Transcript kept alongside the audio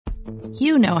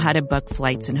You know how to book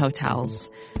flights and hotels.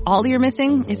 All you're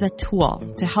missing is a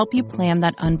tool to help you plan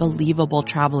that unbelievable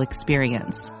travel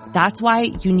experience. That's why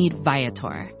you need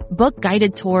Viator. Book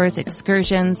guided tours,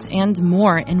 excursions, and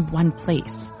more in one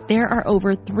place. There are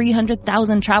over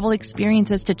 300,000 travel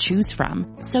experiences to choose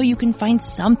from, so you can find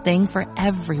something for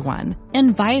everyone.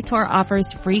 And Viator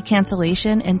offers free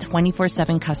cancellation and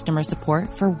 24/7 customer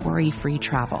support for worry-free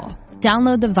travel.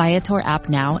 Download the Viator app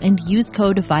now and use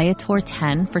code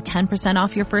Viator10 for 10%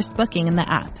 off your first booking in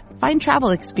the app. Find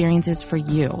travel experiences for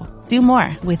you. Do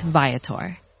more with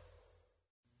Viator.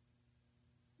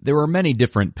 There are many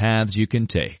different paths you can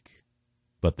take,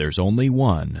 but there's only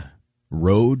one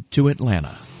road to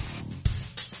Atlanta.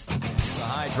 The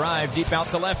high drive deep out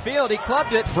to left field. He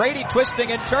clubbed it. Brady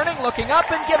twisting and turning, looking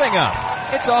up and giving up.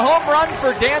 It's a home run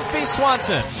for Dansby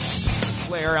Swanson.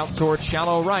 Flair out towards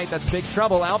shallow right. That's big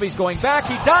trouble. Albies going back.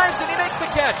 He dives and he makes the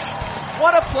catch.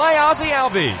 What a play, Ozzie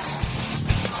Albies.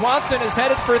 Swanson is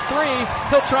headed for three.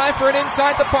 He'll try for an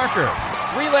inside the Parker.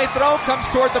 Relay throw comes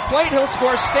toward the plate. He'll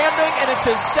score standing, and it's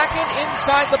his second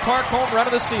inside the park home run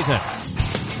of the season.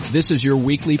 This is your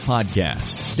weekly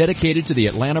podcast dedicated to the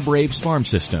Atlanta Braves farm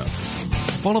system.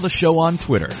 Follow the show on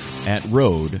Twitter at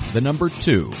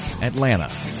 @road2Atlanta.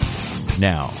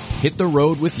 Now, hit the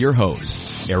road with your hosts,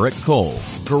 Eric Cole,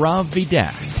 Gaurav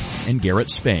Vidak, and Garrett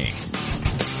Spain.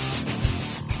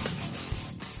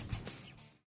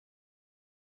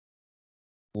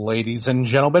 Ladies and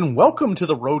gentlemen, welcome to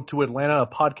the Road to Atlanta, a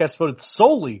podcast devoted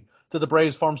solely to the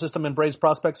Braves farm system and Braves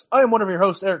prospects. I am one of your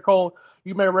hosts, Eric Cole.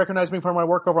 You may recognize me from my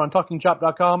work over on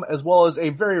TalkingChop.com, as well as a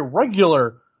very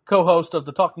regular co-host of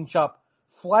the Talking Chop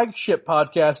flagship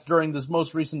podcast during this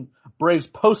most recent Braves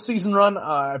postseason run.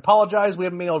 I apologize, we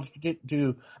haven't been able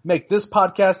to make this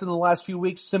podcast in the last few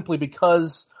weeks simply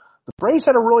because the Braves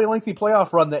had a really lengthy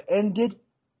playoff run that ended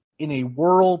in a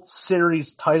World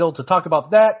Series title. To talk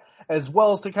about that, as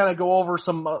well as to kind of go over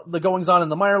some the goings on in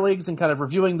the minor leagues and kind of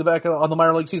reviewing the back on the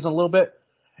minor league season a little bit,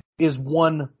 is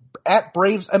one at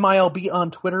Braves MILB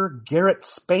on Twitter, Garrett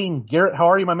Spain. Garrett,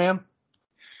 how are you, my man?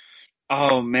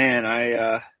 Oh man,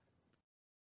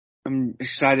 I'm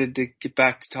excited to get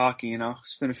back to talking.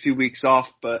 It's been a few weeks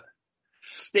off, but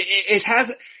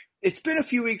it's been a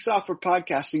few weeks off for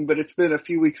podcasting, but it's been a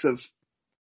few weeks of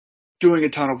doing a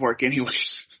ton of work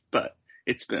anyways. But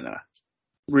it's been a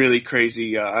really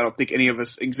crazy. I don't think any of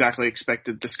us exactly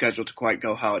expected the schedule to quite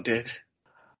go how it did.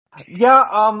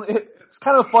 Yeah, it's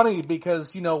kind of funny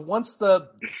because, once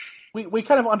we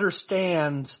kind of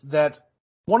understand that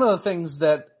one of the things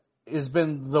that has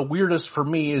been the weirdest for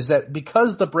me is that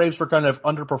because the Braves were kind of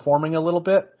underperforming a little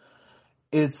bit,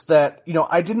 it's that,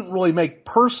 I didn't really make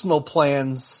personal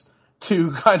plans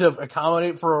to kind of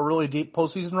accommodate for a really deep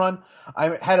postseason run.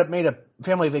 I had made a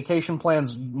family vacation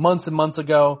plans months and months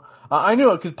ago. I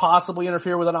knew it could possibly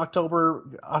interfere with an October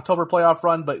playoff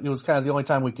run, but it was kind of the only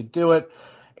time we could do it.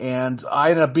 And I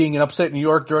ended up being in upstate New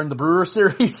York during the Brewer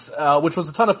series, which was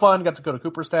a ton of fun. Got to go to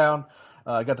Cooperstown.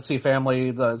 Got to see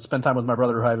family, spend time with my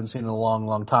brother who I haven't seen in a long,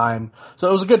 long time. So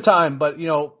it was a good time. But,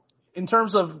 in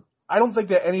terms of, I don't think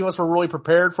that any of us were really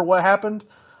prepared for what happened,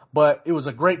 but it was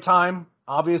a great time.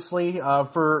 Obviously,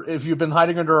 for if you've been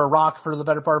hiding under a rock for the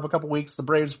better part of a couple weeks, the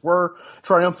Braves were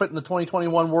triumphant in the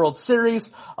 2021 World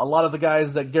Series. A lot of the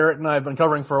guys that Garrett and I have been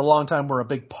covering for a long time were a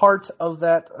big part of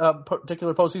that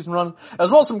particular postseason run, as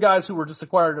well as some guys who were just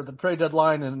acquired at the trade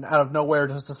deadline and out of nowhere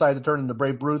just decided to turn into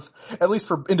Babe Ruth, at least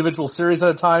for individual series at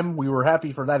a time. We were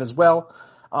happy for that as well.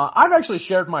 I've actually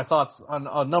shared my thoughts on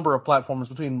a number of platforms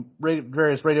between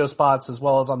various radio spots as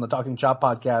well as on the Talking Chop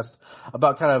podcast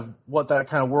about kind of what that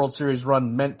kind of World Series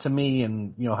run meant to me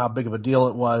and, how big of a deal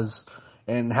it was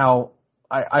and how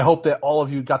I hope that all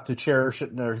of you got to cherish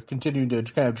it and are continuing to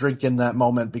kind of drink in that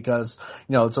moment because,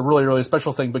 it's a really, really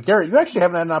special thing. But Garrett, you actually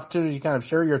haven't had an opportunity to kind of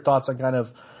share your thoughts on kind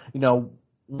of,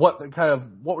 what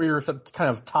were your kind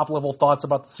of top level thoughts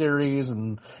about the series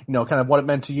and, kind of what it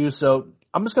meant to you. So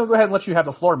I'm just going to go ahead and let you have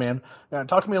the floor, man.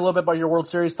 Talk to me a little bit about your World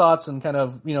Series thoughts and kind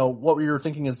of, what you were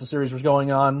thinking as the series was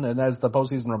going on and as the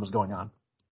postseason run was going on.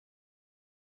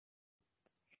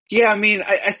 Yeah,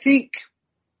 I think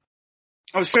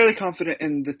I was fairly confident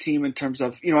in the team in terms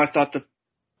of, I thought the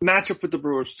matchup with the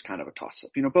Brewers was kind of a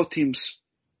toss-up. Both teams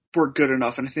were good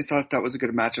enough, and I thought that was a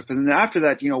good matchup. And then after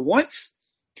that, once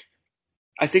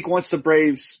the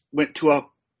Braves went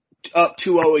up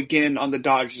 2-0 again on the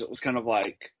Dodgers, it was kind of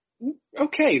like,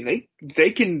 okay,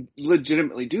 they can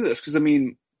legitimately do this. Because,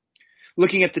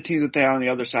 looking at the teams that they had on the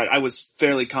other side, I was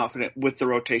fairly confident with the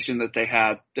rotation that they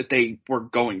had that they were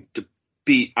going to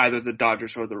beat either the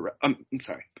Dodgers or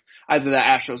either the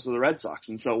Astros or the Red Sox.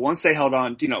 And so once they held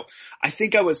on, I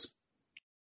think I was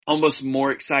almost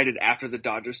more excited after the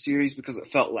Dodgers series because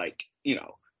it felt like,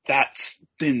 that's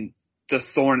been the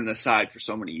thorn in the side for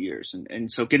so many years.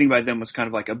 And so getting by them was kind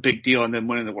of like a big deal, and then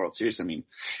winning the World Series. I mean,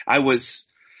 I was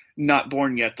not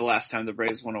born yet the last time the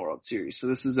Braves won a World Series. So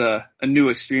this is a new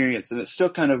experience, and it's still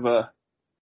kind of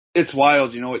it's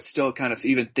wild, it's still kind of,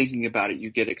 even thinking about it, you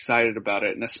get excited about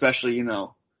it. And especially,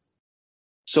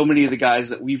 so many of the guys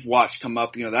that we've watched come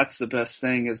up, that's the best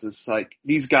thing is it's like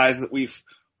these guys that we've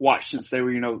watched since they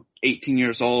were, 18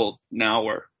 years old now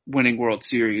are winning World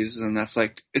Series. And that's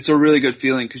like, it's a really good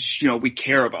feeling because, we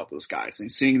care about those guys, and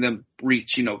seeing them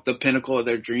reach, the pinnacle of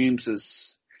their dreams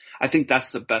is, I think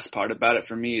that's the best part about it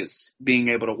for me, is being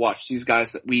able to watch these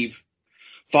guys that we've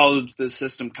followed the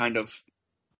system kind of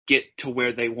get to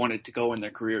where they wanted to go in their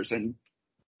careers and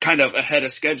kind of ahead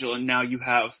of schedule. And now you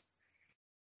have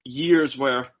years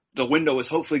where the window is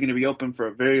hopefully going to be open for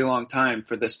a very long time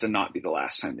for this to not be the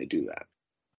last time they do that.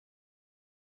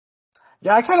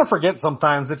 Yeah, I kind of forget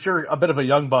sometimes that you're a bit of a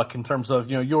young buck in terms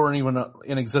of, you weren't even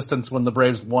in existence when the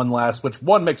Braves won last, which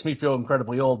makes me feel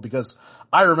incredibly old because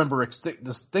I remember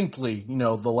distinctly,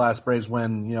 the last Braves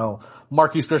win,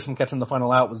 Marquise Grisham catching the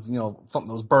final out was, something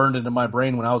that was burned into my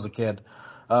brain when I was a kid.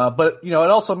 But it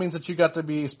also means that you got to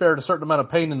be spared a certain amount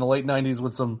of pain in the late 90s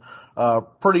with some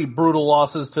pretty brutal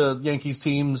losses to Yankees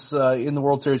teams in the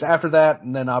World Series after that,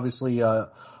 and then obviously a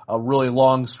really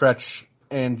long stretch.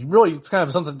 And really, it's kind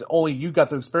of something that only you got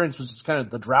to experience, was just kind of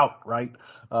the drought, right?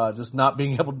 Just not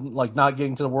being able to, not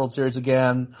getting to the World Series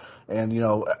again, and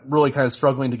really kind of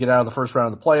struggling to get out of the first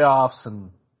round of the playoffs.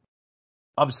 And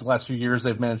obviously, the last few years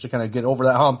they've managed to kind of get over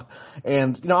that hump.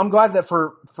 And I'm glad that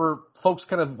for folks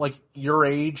kind of like your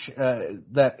age,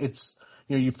 that it's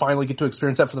you finally get to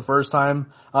experience that for the first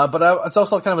time. But it's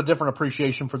also kind of a different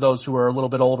appreciation for those who are a little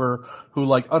bit older,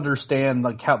 who understand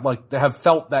how they have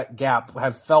felt that gap,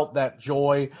 have felt that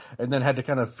joy, and then had to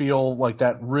kind of feel like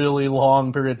that really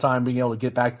long period of time being able to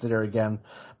get back to there again.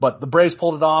 But the Braves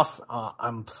pulled it off.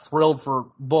 I'm thrilled for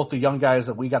both the young guys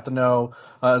that we got to know,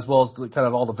 as well as kind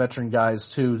of all the veteran guys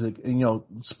too.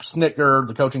 Snitker,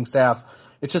 the coaching staff.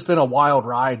 It's just been a wild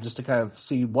ride just to kind of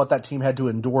see what that team had to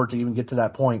endure to even get to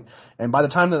that point. And by the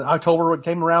time that October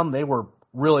came around, they were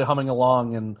really humming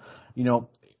along. And,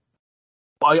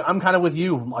 I'm kind of with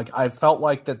you. I felt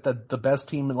like that the best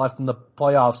team left in the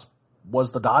playoffs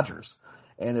was the Dodgers.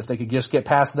 And if they could just get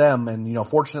past them, and,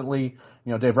 fortunately,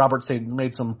 Dave Roberts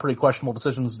made some pretty questionable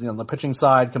decisions, on the pitching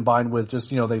side, combined with just,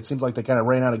 they seemed like they kind of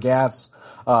ran out of gas,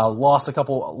 lost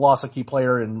a key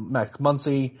player in Max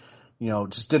Muncy.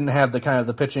 Just didn't have the kind of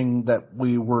the pitching that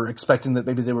we were expecting that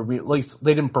maybe they would be. At least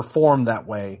they didn't perform that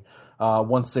way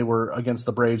once they were against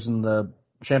the Braves in the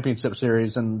championship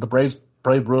series, and the Braves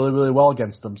played really, really well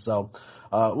against them. So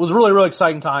it was a really, really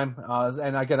exciting time.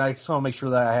 And again, I just want to make sure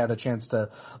that I had a chance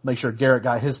to make sure Garrett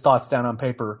got his thoughts down on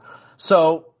paper.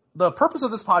 So the purpose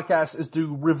of this podcast is to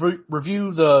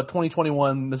review the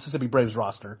 2021 Mississippi Braves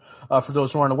roster. For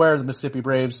those who aren't aware, the Mississippi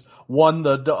Braves won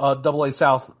the AA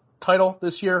South title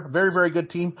this year. Very, very good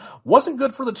team. Wasn't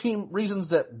good for the team reasons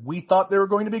that we thought they were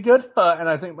going to be good. And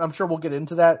I'm sure we'll get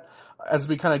into that as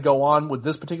we kind of go on with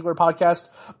this particular podcast.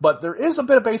 But there is a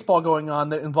bit of baseball going on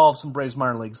that involves some Braves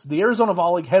minor leagues. The Arizona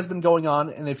Fall League has been going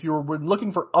on. And if you're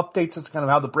looking for updates as to kind of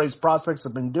how the Braves prospects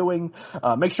have been doing,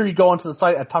 make sure you go onto the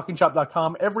site at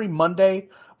talkingchop.com. Every Monday,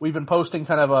 we've been posting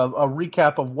kind of a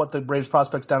recap of what the Braves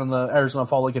prospects down in the Arizona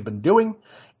Fall League have been doing.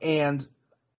 And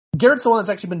Garrett's the one that's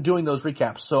actually been doing those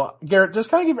recaps. So, Garrett, just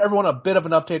kind of give everyone a bit of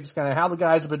an update, just kind of how the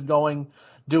guys have been doing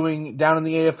down in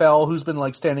the AFL, who's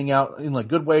been standing out in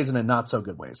good ways and in not so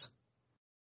good ways.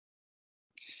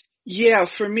 Yeah,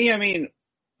 for me,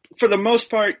 for the most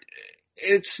part,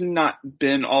 it's not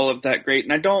been all of that great.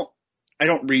 And I don't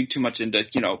read too much into,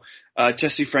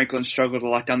 Jesse Franklin struggled a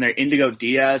lot down there. Indigo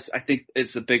Diaz, I think,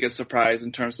 is the biggest surprise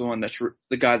in terms of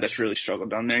the guy that's really struggled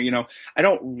down there. I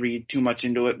don't read too much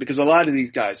into it because a lot of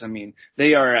these guys,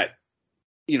 they are at,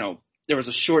 there was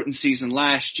a shortened season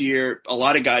last year. A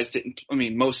lot of guys they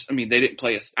didn't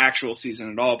play an actual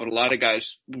season at all, but a lot of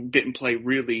guys didn't play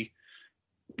really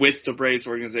with the Braves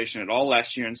organization at all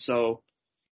last year. And so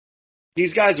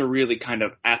these guys are really kind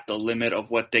of at the limit of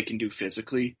what they can do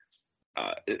physically.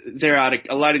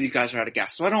 A lot of these guys are out of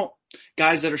gas. So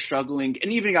guys that are struggling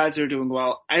and even guys that are doing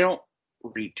well, I don't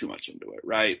read too much into it,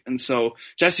 right? And so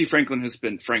Jesse Franklin has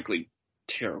been frankly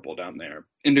terrible down there.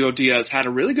 Indigo Diaz had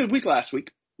a really good week last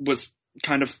week, was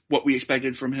kind of what we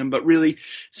expected from him, but really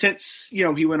since,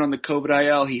 he went on the COVID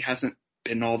IL, he hasn't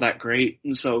been all that great.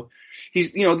 And so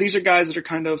these are guys that are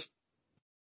kind of,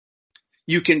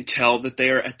 you can tell that they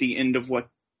are at the end of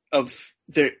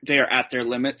they are at their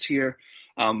limits here.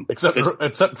 Except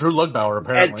Drew Lugbauer,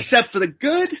 apparently. Except for the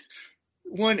good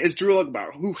one is Drew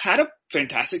Lugbauer, who had a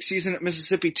fantastic season at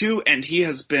Mississippi too, and he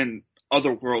has been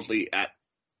otherworldly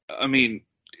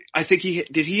I think he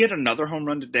hit another home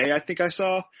run today. I think I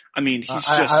saw. I mean, he's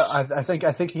just. I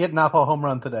think he hit Napa home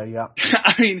run today. Yeah.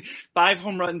 I mean, 5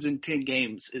 home runs in 10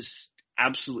 games is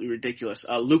absolutely ridiculous.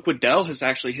 Luke Waddell has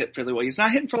actually hit fairly well. He's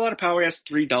not hitting for a lot of power. He has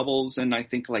 3 doubles in I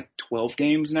think like 12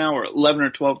 games now, or 11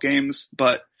 or 12 games.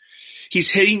 But he's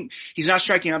hitting. He's not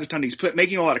striking out a ton. He's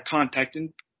making a lot of contact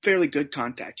and fairly good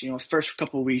contact. You know, the first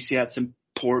couple of weeks he had some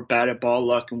poor bad at ball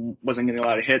luck and wasn't getting a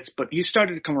lot of hits, but he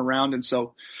started to come around, and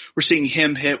so we're seeing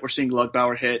him hit, we're seeing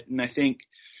Lugbauer hit, and I think,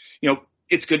 you know,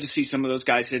 it's good to see some of those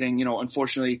guys hitting. You know,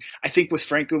 unfortunately, I think with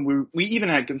Franklin, we even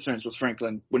had concerns with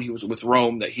Franklin when he was with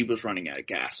Rome that he was running out of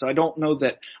gas. So I don't know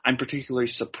that I'm particularly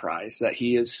surprised that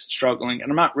he is struggling, and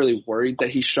I'm not really worried that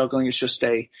he's struggling. It's just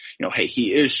hey,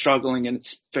 he is struggling, and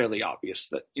it's fairly obvious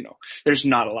that, you know, there's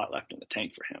not a lot left in the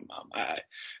tank for him.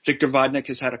 Victor Vodnik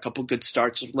has had a couple good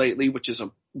starts lately, which is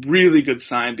a really good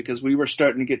sign, because we were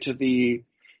starting to get to the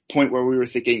point where we were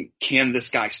thinking, can this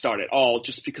guy start at all,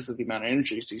 just because of the amount of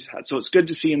injuries he's had. So it's good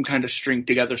to see him kind of string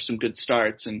together some good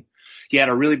starts. And he had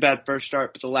a really bad first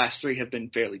start, but the last 3 have been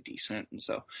fairly decent. And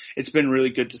so it's been really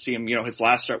good to see him. You know, his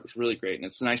last start was really great, and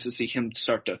it's nice to see him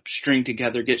start to string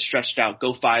together, get stretched out,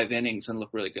 go 5 innings and look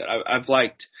really good. I've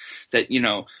liked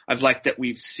that,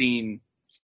 we've seen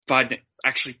Vodnik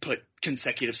actually put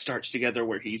consecutive starts together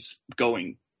where he's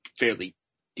going fairly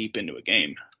deep into a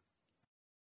game.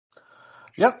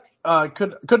 Yep.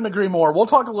 Couldn't agree more. We'll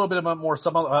talk a little bit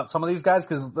about some of these guys,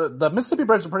 because the Mississippi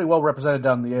Braves are pretty well represented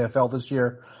down in the AFL this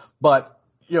year. But,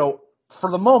 you know, for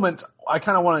the moment, I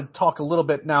kind of want to talk a little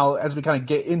bit now as we kind of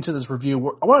get into this review.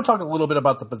 I want to talk a little bit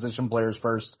about the position players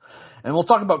first, and we'll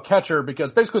talk about catcher,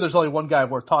 because basically there's only one guy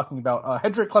worth talking about.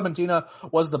 Hendrik Clementina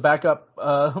was the backup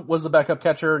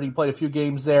catcher, and he played a few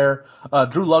games there.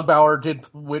 Drew Lugbauer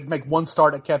would make 1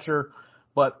 start at catcher,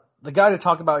 but the guy to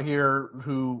talk about here,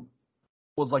 who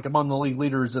was like among the league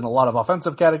leaders in a lot of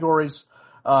offensive categories,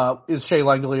 is Shea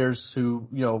Langeliers, who,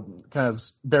 you know, kind of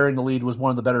bearing the lead, was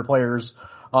one of the better players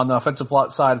on the offensive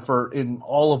side in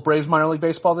all of Braves minor league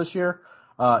baseball this year.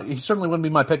 He certainly wouldn't be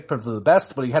my pick for the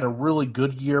best, but he had a really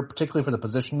good year, particularly for the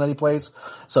position that he plays.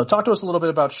 So talk to us a little bit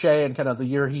about Shea and kind of the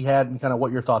year he had, and kind of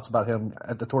what your thoughts about him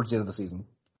towards the end of the season.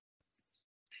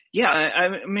 Yeah,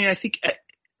 I mean, I think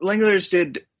Langeliers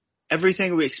did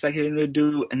everything we expected him to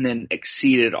do, and then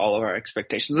exceeded all of our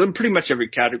expectations in pretty much every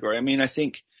category. I mean, I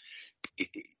think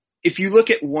if you look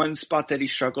at one spot that he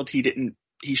struggled,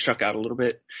 he struck out a little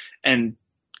bit, and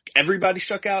everybody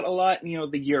struck out a lot, you know,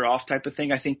 the year off type of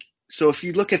thing. I think so. If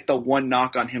you look at the one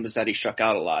knock on him, is that he struck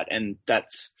out a lot, and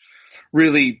that's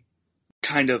really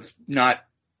kind of not.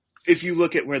 If you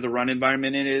look at where the run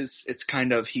environment is, it's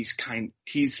kind of, he's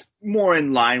more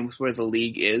in line with where the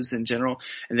league is in general.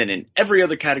 And then in every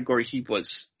other category, he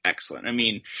was excellent. I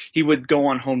mean, he would go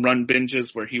on home run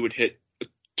binges where he would hit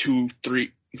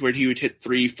 3,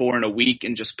 4 in a week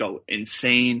and just go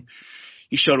insane.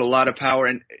 He showed a lot of power,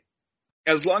 and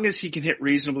as long as he can hit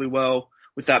reasonably well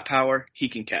with that power, he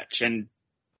can catch, and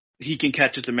he can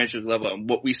catch at the measured level. And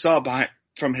what we saw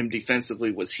from him defensively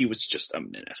was he was just a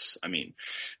menace. I mean,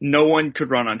 no one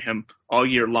could run on him all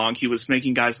year long. He was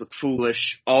making guys look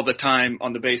foolish all the time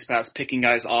on the base pass, picking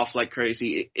guys off like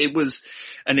crazy. It was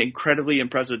an incredibly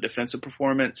impressive defensive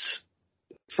performance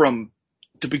from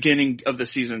the beginning of the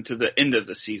season to the end of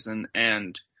the season.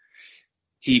 And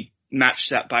he matched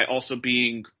that by also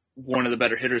being one of the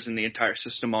better hitters in the entire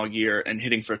system all year and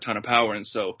hitting for a ton of power. And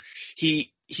so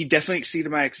he definitely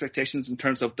exceeded my expectations in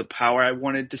terms of the power I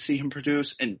wanted to see him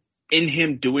produce. And in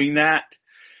him doing that,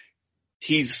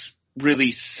 he's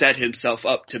really set himself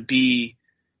up to be,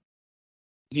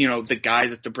 you know, the guy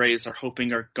that the Braves are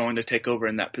hoping are going to take over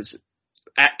in that position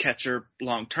at catcher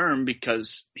long term,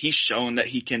 because he's shown that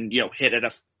he can, you know, hit at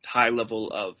a high level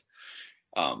of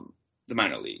the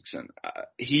minor leagues. And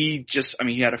he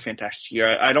had a fantastic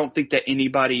year. I don't think that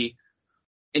anybody,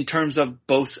 in terms of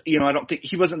both, you know, I don't think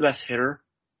he wasn't the best hitter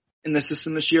in the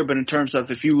system this year, but in terms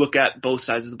of, if you look at both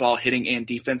sides of the ball, hitting and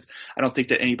defense, I don't think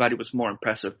that anybody was more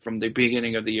impressive from the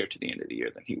beginning of the year to the end of the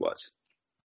year than he was.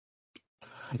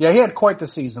 Yeah, he had quite the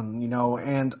season, you know,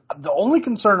 and the only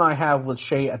concern I have with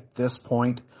Shea at this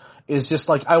point is just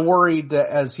like, I worried that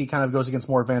as he kind of goes against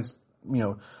more advanced, you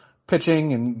know,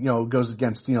 pitching and, you know, goes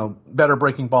against, you know, better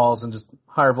breaking balls and just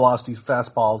higher velocity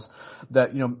fastballs,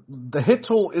 that, you know, the hit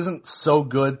tool isn't so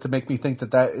good to make me think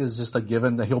that is just a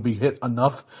given that he'll be hit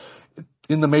enough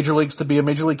in the major leagues to be a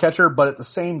major league catcher. But at the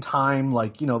same time,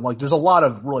 like, you know, like there's a lot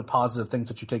of really positive things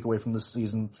that you take away from this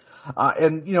season.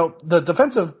 And, you know, the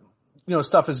defensive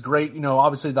stuff is great.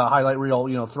 Obviously the highlight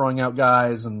reel, throwing out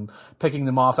guys and picking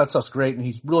them off, that stuff's great. And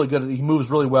he's really good. He moves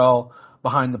really well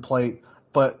behind the plate.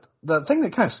 But the thing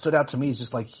that kind of stood out to me is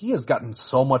just like he has gotten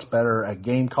so much better at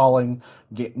game calling,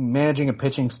 managing a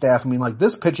pitching staff. I mean, like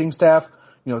this pitching staff,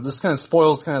 this kind of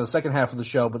spoils kind of the second half of the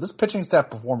show, but this pitching staff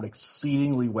performed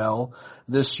exceedingly well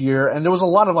this year. And there was a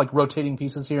lot of like rotating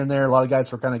pieces here and there. A lot of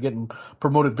guys were kind of getting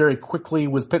promoted very quickly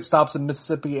with pit stops in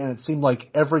Mississippi. And it seemed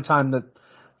like every time that,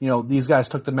 these guys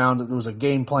took the mound, there was a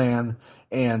game plan,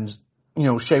 and,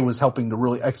 Shea was helping to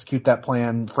really execute that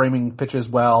plan, framing pitches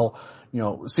well.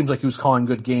 It seems like he was calling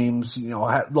good games. A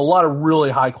lot of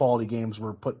really high quality games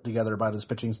were put together by this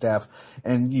pitching staff,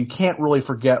 and you can't really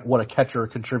forget what a catcher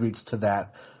contributes to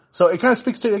that. So it kind of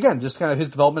speaks to, again, just kind of his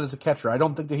development as a catcher. I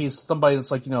don't think that he's somebody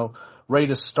that's like, ready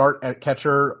to start at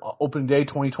catcher opening day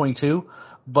 2022,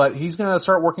 but he's going to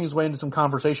start working his way into some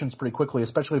conversations pretty quickly,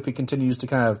 especially if he continues to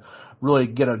kind of really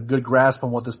get a good grasp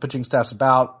on what this pitching staff's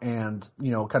about and,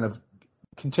 kind of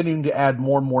continuing to add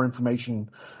more and more information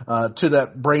to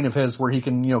that brain of his, where he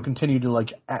can continue to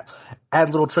like add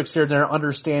little tricks here and there,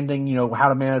 understanding how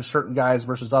to manage certain guys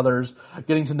versus others,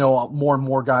 getting to know more and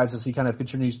more guys as he kind of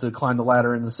continues to climb the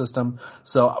ladder in the system.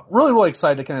 So really, really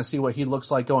excited to kind of see what he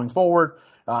looks like going forward.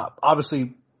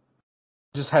 Obviously,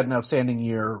 just had an outstanding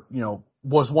year.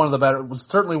 Was one of the better. Was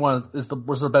certainly was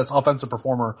the best offensive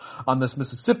performer on this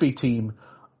Mississippi team,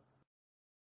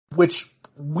 which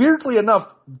weirdly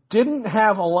enough didn't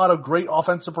have a lot of great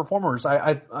offensive performers.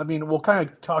 I mean, we'll kind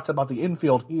of talk about the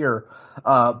infield here.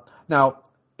 Now,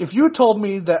 if you had told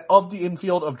me that of the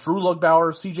infield of Drew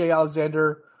Lugbauer, C.J.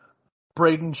 Alexander,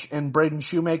 Braden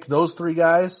Shoemake, those three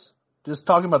guys, just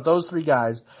talking about those three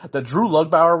guys, that Drew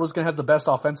Lugbauer was going to have the best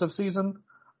offensive season,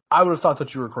 I would have thought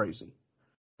that you were crazy.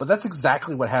 But that's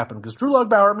exactly what happened, because Drew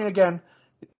Lugbauer, I mean, again,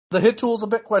 the hit tool is a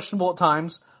bit questionable at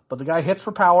times, but the guy hits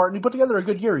for power, and he put together a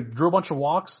good year. He drew a bunch of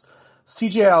walks.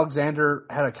 C.J. Alexander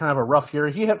had a kind of a rough year.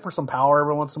 He hit for some power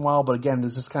every once in a while, but again,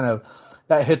 this is kind of,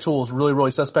 that hit tool is really,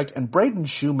 really suspect. And Braden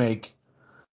Shoemake,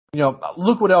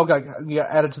 Luke Waddell got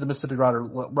added to the Mississippi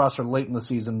roster late in the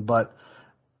season, but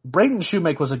Braden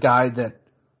Shoemake was a guy that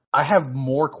I have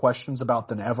more questions about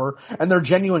than ever, and they're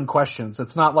genuine questions.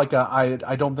 It's not like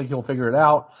I don't think he'll figure it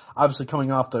out. Obviously, coming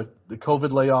off the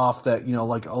COVID layoff, that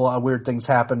like a lot of weird things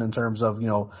happen in terms of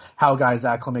how guys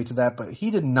acclimate to that. But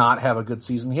he did not have a good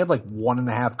season. He had like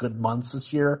 1.5 good months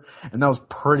this year, and that was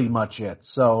pretty much it.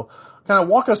 So, kind of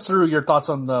walk us through your thoughts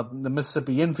on the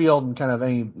Mississippi infield and kind of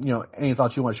any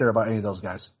thoughts you want to share about any of those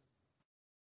guys.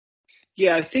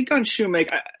 Yeah, I think on Shoemake,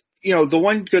 the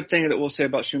one good thing that we'll say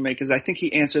about Shoemake is I think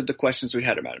he answered the questions we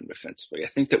had about him defensively. I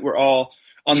think that we're all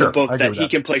on the boat that he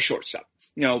can play shortstop,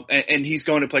 and he's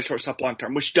going to play shortstop long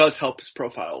term, which does help his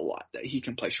profile a lot, that he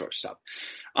can play shortstop.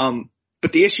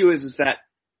 But the issue is that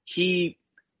he,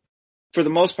 for the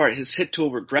most part, his hit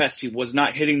tool regressed. He was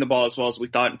not hitting the ball as well as we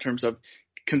thought in terms of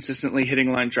consistently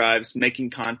hitting line drives, making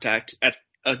contact at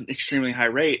an extremely high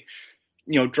rate,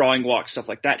 drawing walks, stuff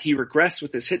like that. He regressed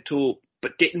with his hit tool,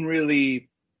 but didn't really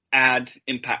add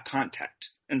impact contact.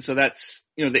 And so that's,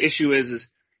 the issue is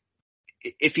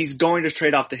if he's going to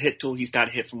trade off the hit tool, he's got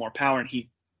to hit for more power. And he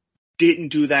didn't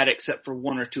do that except for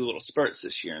one or two little spurts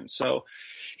this year. And so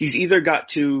he's either got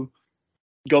to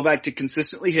go back to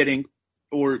consistently hitting,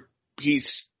 or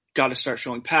he's got to start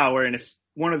showing power. And if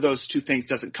one of those two things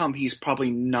doesn't come, he's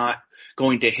probably not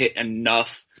going to hit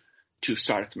enough to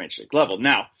start at the major league level.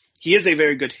 Now, he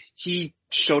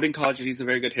showed in college that he's a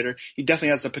very good hitter. He definitely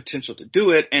has the potential to do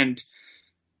it. And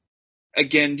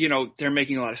again, they're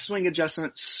making a lot of swing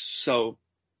adjustments, so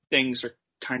things are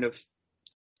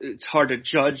it's hard to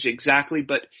judge exactly,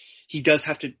 but he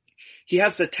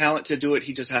has the talent to do it.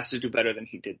 He just has to do better than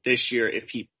he did this year if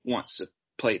he wants to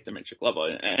play at the major level.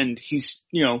 And he's,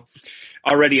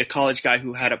 already a college guy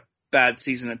who had a bad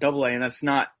season at AA, and that's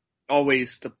not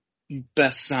always the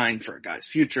best sign for a guy's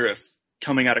future. If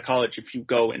coming out of college, if you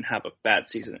go and have a bad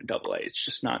season in AA, it's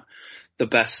just not the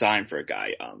best sign for a guy.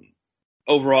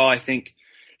 Overall, I think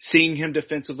seeing him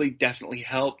defensively definitely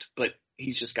helped, but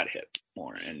he's just got to hit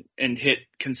more and hit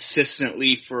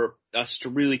consistently for us to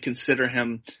really consider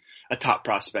him a top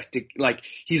prospect. Like,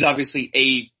 he's obviously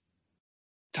a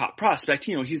top prospect.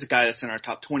 He's a guy that's in our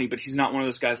top 20, but he's not one of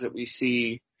those guys that we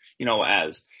see,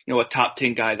 as, a top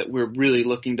 10 guy that we're really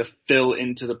looking to fill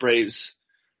into the Braves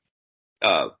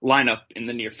lineup in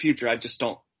the near future.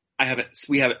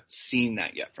 We haven't seen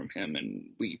that yet from him, and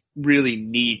we really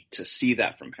need to see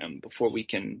that from him before we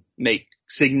can make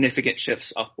significant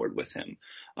shifts upward with him.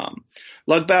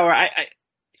 Lugbauer,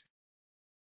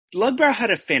 Lugbauer had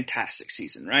a fantastic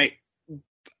season, right?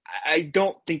 I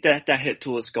don't think that hit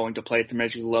tool is going to play at the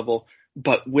major league level,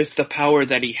 but with the power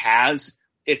that he has,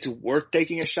 it's worth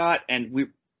taking a shot. And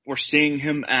we're seeing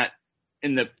him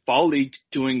in the fall league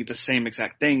doing the same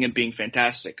exact thing and being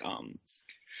fantastic.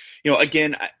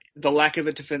 Again, the lack of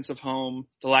a defensive home,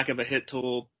 the lack of a hit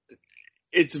tool,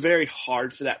 it's very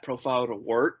hard for that profile to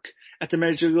work at the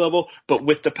major league level. But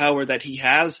with the power that he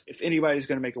has, if anybody's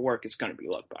going to make it work, it's going to be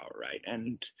Lugbauer, right?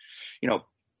 And,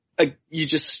 I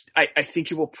think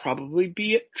he will probably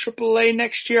be at AAA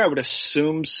next year. I would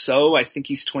assume so. I think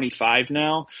he's 25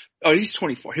 now. Oh, he's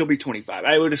 24. He'll be 25.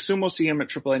 I would assume we'll see him at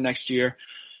AAA next year.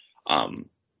 And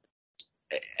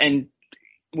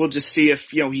we'll just see if,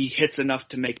 he hits enough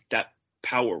to make that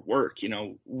power work.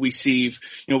 We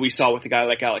saw with a guy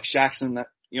like Alex Jackson that,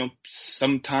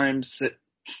 sometimes it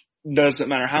doesn't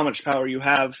matter how much power you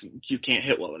have, you can't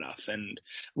hit well enough. And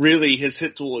really his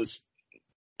hit tool is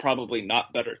probably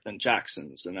not better than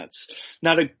Jackson's. And that's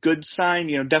not a good sign,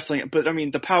 definitely. But I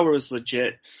mean, the power is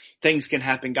legit. Things can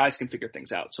happen. Guys can figure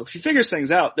things out. So if he figures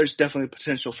things out, there's definitely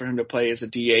potential for him to play as a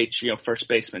DH, first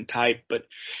baseman type. But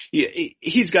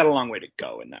he's got a long way to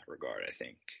go in that regard, I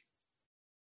think.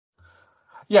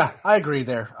 Yeah, I agree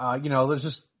there. There's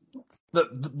just the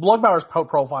Lugbauer's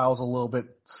profile is a little bit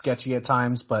sketchy at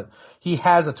times, but he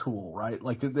has a tool, right?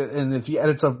 And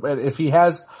if he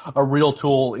has a real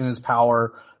tool in his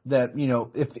power that,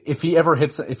 if he ever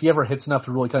hits enough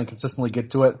to really kind of consistently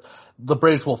get to it, the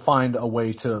Braves will find a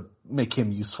way to make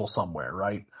him useful somewhere,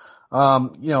 right?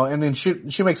 And in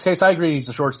Shoemaker's case, I agree he's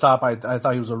a shortstop. I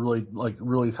thought he was a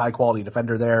really high quality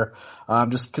defender there.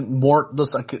 Just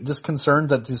concerned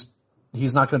that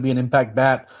he's not going to be an impact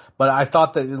bat, but I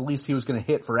thought that at least he was going to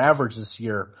hit for average this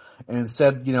year. And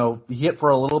instead, he hit for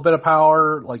a little bit of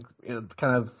power,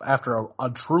 kind of after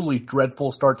a truly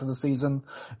dreadful start to the season,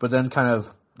 but then kind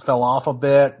of fell off a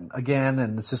bit again.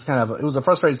 And it's just it was a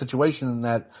frustrating situation in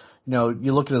that,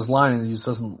 you look at his line and he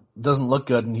just doesn't look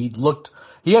good. And he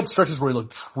had stretches where he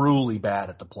looked truly bad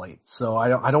at the plate. So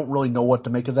I don't really know what to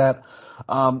make of that.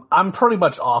 I'm pretty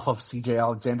much off of CJ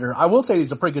Alexander. I will say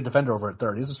he's a pretty good defender over at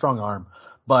third. He has a strong arm,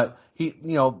 but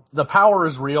the power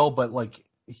is real, but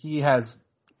he'll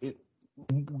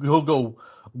go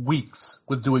weeks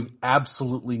with doing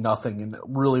absolutely nothing in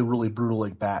really, really brutal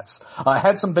at bats.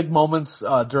 Had some big moments,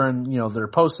 during, their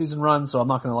postseason run, so I'm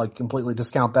not going to completely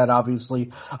discount that,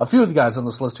 obviously. A few of the guys on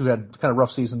this list who had kind of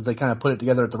rough seasons, they kind of put it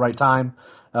together at the right time,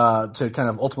 to kind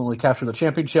of ultimately capture the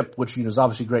championship, which, is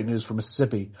obviously great news for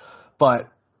Mississippi.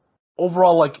 But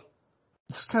overall,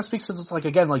 this kind of speaks to this,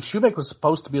 again, Shoemaker was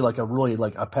supposed to be a really,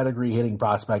 a pedigree hitting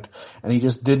prospect, and he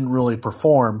just didn't really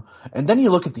perform. And then you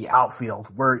look at the outfield,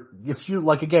 where if you,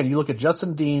 you look at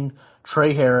Justin Dean,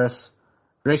 Trey Harris,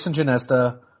 Grayson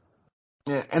Ginesta,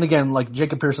 and again,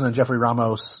 Jacob Pearson and Jeffrey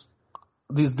Ramos,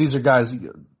 these are guys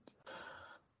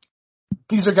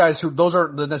who, those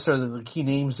aren't necessarily the key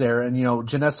names there. And,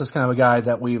 Ginesta's kind of a guy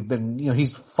that we've been,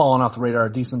 he's fallen off the radar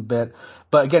a decent bit,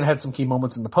 but again, had some key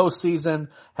moments in the postseason,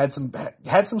 had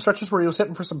some stretches where he was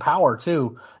hitting for some power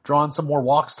too, drawing some more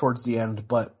walks towards the end.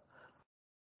 But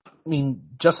I mean,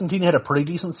 Justin Dean had a pretty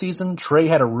decent season. Trey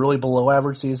had a really below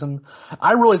average season.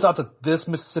 I really thought that this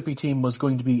Mississippi team was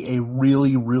going to be a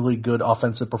really, really good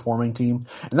offensive performing team.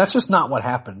 And that's just not what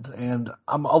happened. And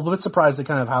I'm a bit surprised at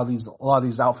kind of how a lot of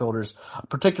these outfielders,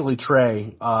 particularly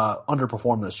Trey,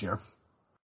 underperformed this year.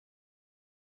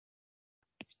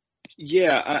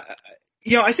 Yeah.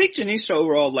 I think Ginesta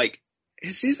overall,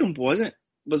 his season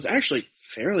was actually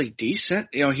fairly decent.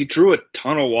 He drew a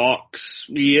ton of walks.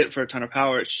 He hit for a ton of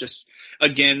power. It's just,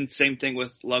 again, same thing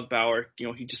with Lugbauer.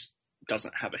 He just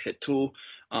doesn't have a hit tool.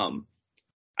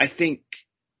 I think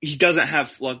he doesn't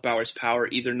have Lugbauer's power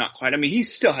either, not quite. I mean, he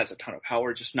still has a ton of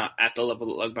power, just not at the level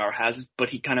that Lugbauer has,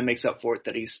 but he kind of makes up for it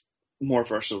that he's more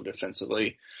versatile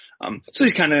defensively. So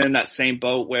he's kind of in that same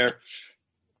boat where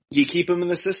you keep him in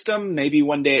the system. Maybe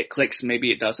one day it clicks, maybe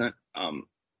it doesn't.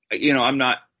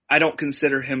 I don't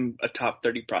consider him a top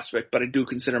 30 prospect, but I do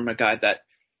consider him a guy that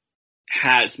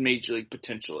has major league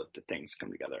potential if the things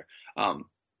come together.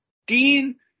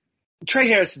 Trey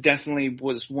Harris definitely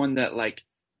was one that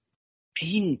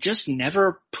he just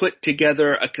never put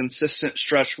together a consistent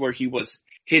stretch where he was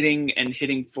hitting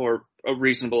for a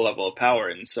reasonable level of power.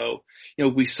 And so,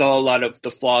 we saw a lot of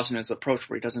the flaws in his approach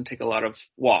where he doesn't take a lot of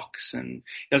walks and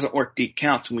he doesn't work deep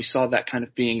counts. And we saw that kind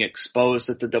of being exposed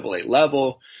at the AA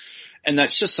level. And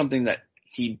that's just something that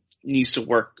he needs to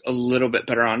work a little bit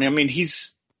better on. I mean,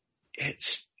 his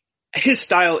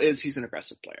style is he's an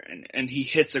aggressive player and he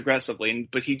hits aggressively,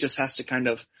 but he just has to kind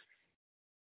of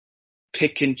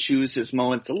pick and choose his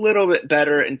moments a little bit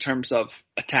better in terms of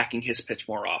attacking his pitch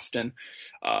more often.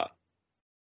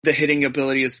 The hitting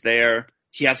ability is there.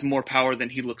 He has more power than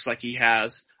he looks like he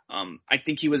has. I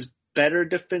think he was better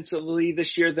defensively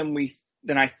this year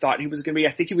than I thought he was going to be.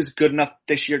 I think he was good enough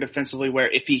this year defensively where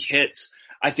if he hits,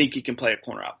 I think he can play a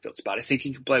corner outfield spot. I think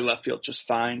he can play left field just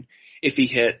fine if he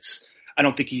hits. I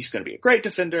don't think he's going to be a great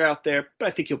defender out there, but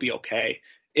I think he'll be okay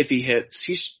if he hits.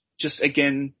 He's just,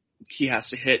 again, he has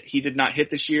to hit. He did not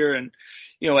hit this year. And,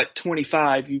 at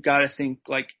 25, you got to think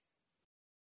like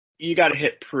you got to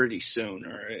hit pretty soon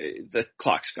or the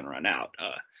clock's going to run out.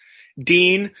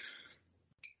 Dean,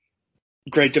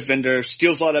 great defender,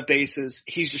 steals a lot of bases.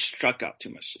 He's just struck out too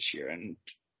much this year, and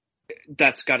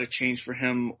that's got to change for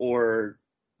him. Or,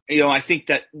 I think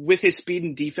that with his speed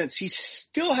and defense, he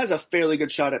still has a fairly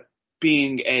good shot at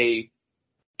being a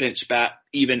bench bat,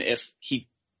 even if he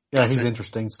he's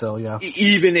interesting still,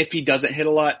 even if he doesn't hit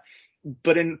a lot.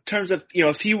 But in terms of,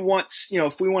 if he wants,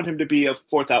 if we want him to be a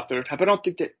fourth outfielder type, I don't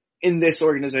think that in this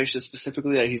organization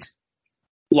specifically that he's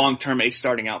long-term a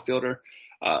starting outfielder.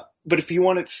 But if he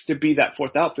wants to be that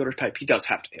fourth outfielder type, he does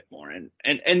have to hit more.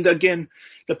 And again,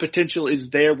 the potential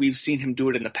is there. We've seen him do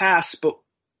it in the past, but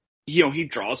he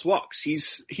draws walks.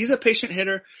 He's a patient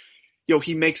hitter.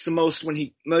 He makes the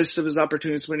most of his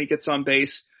opportunities when he gets on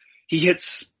base. He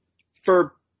hits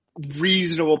for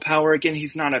reasonable power. Again,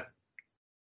 he's not a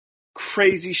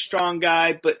crazy strong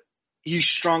guy, but he's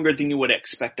stronger than you would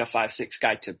expect a 5'6"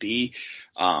 guy to be.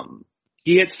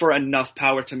 He hits for enough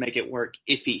power to make it work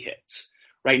if he hits.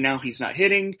 Right now, he's not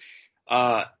hitting.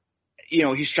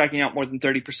 He's striking out more than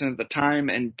 30% of the time,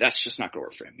 and that's just not going to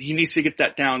work for him. He needs to get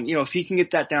that down. If he can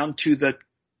get that down to the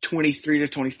 23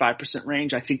 to 25%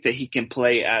 range, I think that he can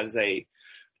play as a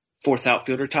fourth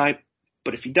outfielder type.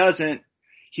 But if he doesn't,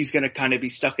 he's going to kind of be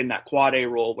stuck in that quad A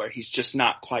role where he's just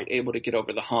not quite able to get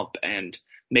over the hump and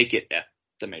make it at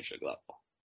the major league level.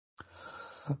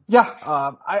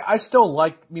 Yeah, I still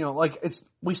like,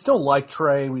 we still like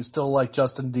Trey, we still like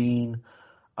Justin Dean,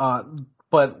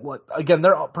 but again,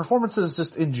 their performances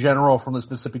just in general from this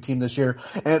Mississippi team this year,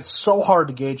 and it's so hard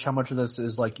to gauge how much of this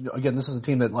is again, this is a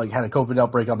team that had a COVID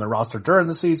outbreak on their roster during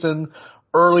the season.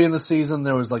 Early in the season,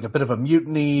 there was a bit of a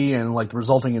mutiny and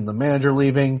resulting in the manager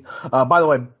leaving. By the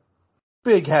way,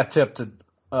 big hat tip to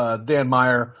Dan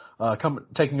Meyer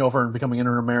taking over and becoming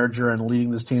interim manager and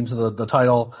leading this team to the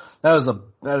title.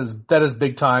 That is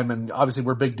big time, and obviously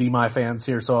we're big D-My fans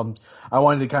here, so I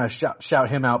wanted to kind of shout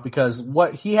him out because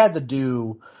what he had to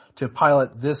do to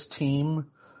pilot this team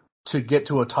to get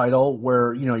to a title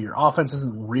where your offense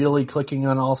isn't really clicking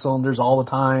on all cylinders all the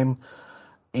time,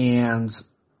 and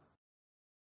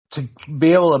to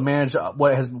be able to manage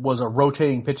what was a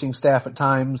rotating pitching staff at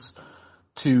times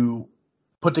to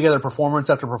put together performance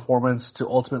after performance to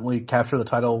ultimately capture the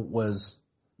title was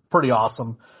pretty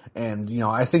awesome. And,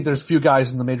 I think there's few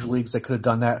guys in the major leagues that could have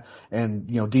done that. And,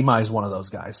 D-My is one of those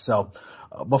guys. So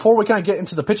before we kind of get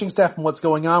into the pitching staff and what's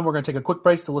going on, we're going to take a quick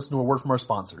break to listen to a word from our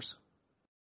sponsors.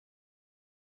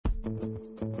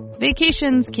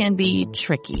 Vacations can be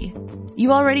tricky.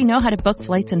 You already know how to book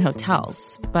flights and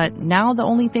hotels, but now the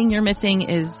only thing you're missing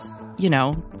is,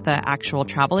 the actual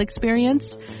travel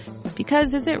experience.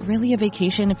 Because is it really a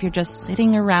vacation if you're just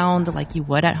sitting around like you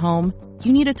would at home?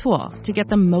 You need a tool to get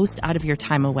the most out of your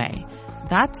time away.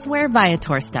 That's where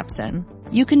Viator steps in.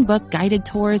 You can book guided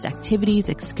tours, activities,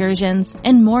 excursions,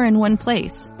 and more in one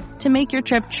place to make your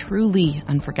trip truly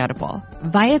unforgettable.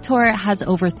 Viator has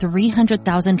over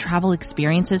 300,000 travel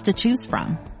experiences to choose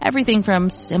from. Everything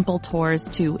from simple tours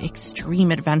to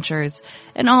extreme adventures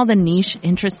and all the niche,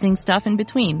 interesting stuff in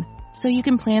between. So you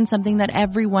can plan something that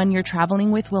everyone you're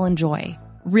traveling with will enjoy.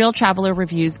 Real traveler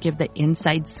reviews give the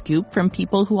inside scoop from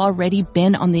people who already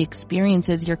been on the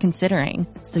experiences you're considering,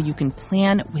 so you can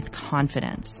plan with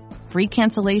confidence. Free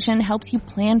cancellation helps you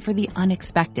plan for the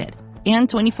unexpected. And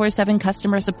 24/7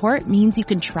 customer support means you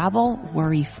can travel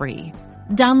worry-free.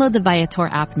 Download the Viator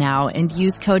app now and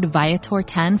use code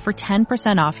Viator10 for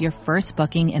 10% off your first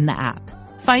booking in the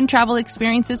app. Find travel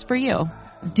experiences for you.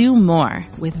 Do more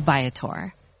with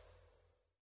Viator.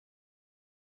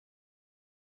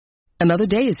 Another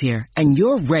day is here, and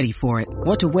you're ready for it.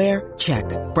 What to wear? Check.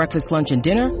 Breakfast, lunch, and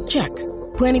dinner? Check.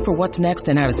 Planning for what's next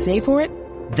and how to save for it?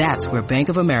 That's where Bank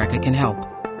of America can help.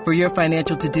 For your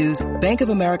financial to-dos, Bank of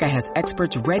America has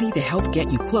experts ready to help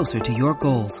get you closer to your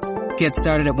goals. Get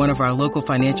started at one of our local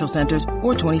financial centers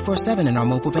or 24/7 in our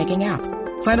mobile banking app.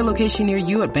 Find a location near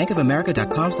you at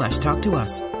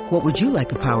bankofamerica.com/talktous. What would you like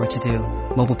the power to do?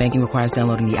 Mobile banking requires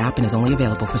downloading the app and is only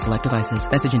available for select devices.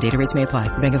 Message and data rates may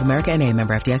apply. Bank of America NA,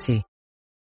 member FDIC.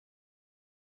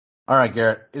 All right,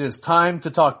 Garrett, it is time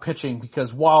to talk pitching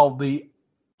because while the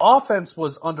offense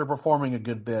was underperforming a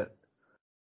good bit,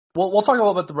 we'll talk a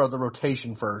little bit about the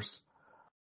rotation first.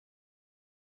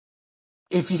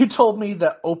 if you told me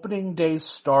that opening day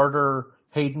starter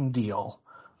Hayden Deal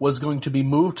was going to be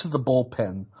moved to the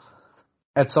bullpen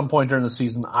at some point during the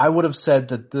season, I would have said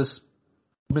that this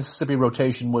Mississippi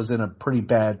rotation was in a pretty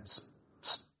bad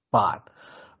spot.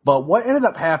 But what ended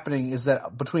up happening is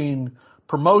that between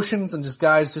promotions and just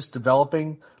guys just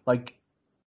developing, like,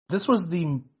 this was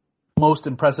the most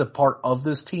impressive part of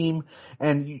this team.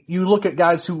 And you look at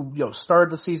guys who,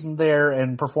 started the season there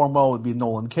and performed well, would be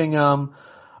Nolan Kingham.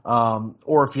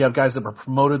 Or if you have guys that were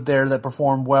promoted there that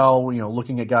performed well,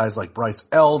 looking at guys like Bryce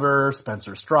Elder,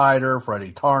 Spencer Strider,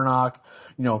 Freddie Tarnok.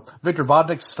 Victor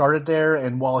Vodnik started there,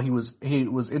 and while he was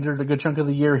injured a good chunk of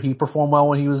the year, he performed well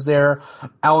when he was there.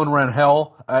 Alan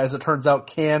Rangel, as it turns out,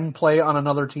 can play on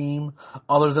another team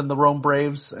other than the Rome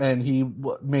Braves, and he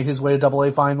made his way to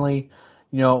AA finally.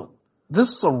 This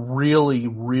is a really,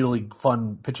 really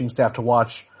fun pitching staff to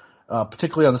watch,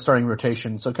 particularly on the starting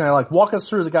rotation. So kind of walk us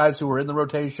through the guys who were in the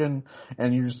rotation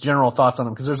and your just general thoughts on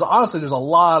them, because there's a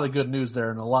lot of good news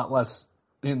there and a lot less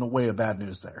in the way of bad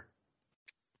news there.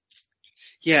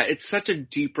 Yeah, it's such a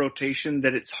deep rotation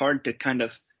that it's hard to kind of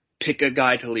pick a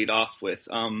guy to lead off with.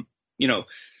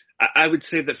 I would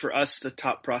say that for us, the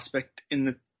top prospect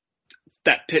in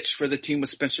that pitch for the team was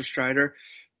Spencer Strider.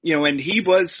 And he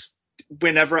was,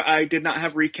 whenever I did not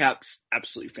have recaps,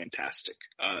 absolutely fantastic.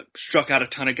 Struck out a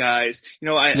ton of guys.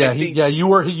 I think you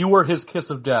were his kiss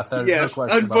of death. Yes, no,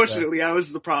 unfortunately, I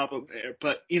was the problem there.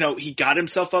 But he got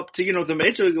himself up to the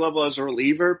major league level as a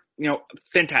reliever.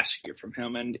 Fantastic year from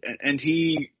him, and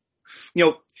he,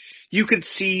 you could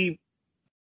see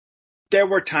there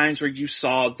were times where you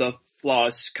saw the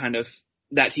flaws kind of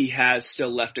that he has still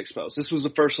left exposed. This was the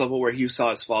first level where you saw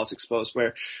his flaws exposed,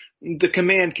 where the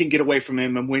command can get away from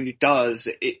him, and when it does,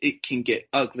 it can get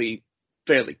ugly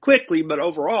fairly quickly. But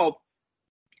overall,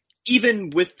 even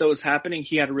with those happening,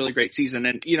 he had a really great season.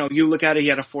 And, you look at it, he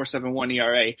had a 4.71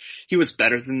 ERA. He was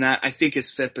better than that. I think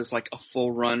his FIP is like a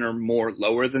full run or more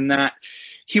lower than that.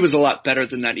 He was a lot better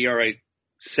than that ERA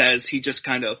says. He just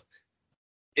kind of,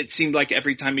 it seemed like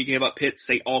every time he gave up hits,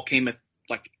 they all came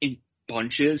in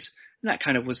bunches. And that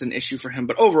kind of was an issue for him.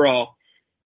 But overall,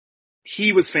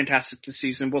 he was fantastic this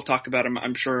season. We'll talk about him,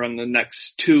 I'm sure, on the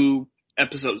next 2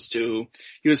 episodes too.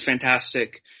 He was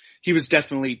fantastic. He was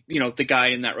definitely, the guy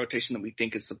in that rotation that we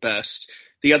think is the best.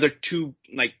 The other 3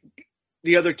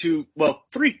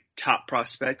 top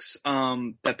prospects,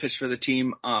 that pitched for the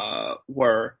team,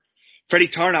 were Freddie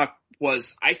Tarnok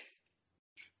was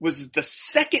the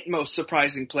second most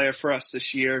surprising player for us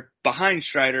this year behind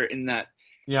Strider in that,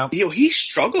 he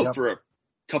struggled for a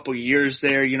couple years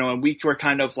there, and we were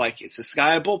kind of like, is this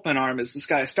guy a bullpen arm? Is this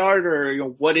guy a starter?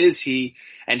 What is he?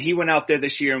 And he went out there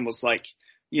this year and was like,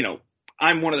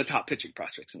 I'm one of the top pitching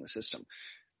prospects in the system.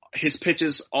 His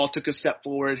pitches all took a step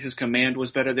forward. His command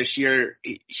was better this year.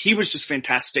 He was just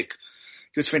fantastic.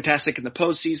 He was fantastic in the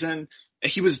postseason.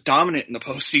 He was dominant in the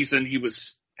postseason. He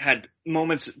had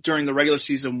moments during the regular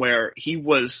season where he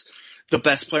was the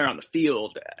best player on the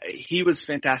field. He was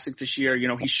fantastic this year.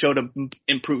 He showed an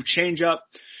improved changeup.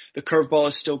 The curveball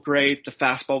is still great. The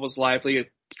fastball was lively, a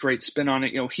great spin on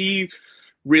it. He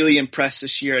really impressed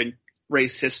this year and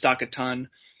raised his stock a ton.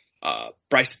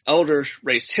 Bryce Elder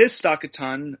raised his stock a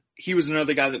ton. He was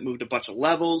another guy that moved a bunch of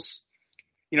levels,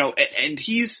 and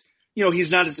he's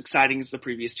not as exciting as the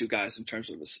previous 2 guys in terms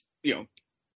of his,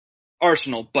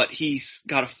 arsenal, but he's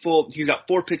got 4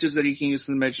 pitches that he can use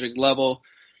to the major league level.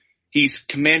 He's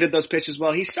commanded those pitches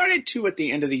well. He started to at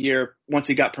the end of the year, once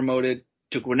he got promoted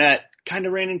to Gwinnett, kind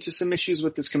of ran into some issues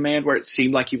with his command where it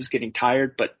seemed like he was getting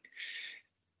tired, but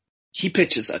he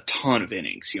pitches a ton of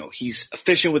innings. He's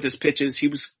efficient with his pitches. He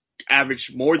was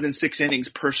averaged more than 6 innings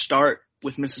per start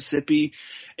with Mississippi.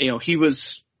 He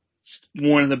was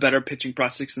one of the better pitching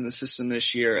prospects in the system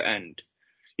this year. And,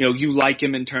 you like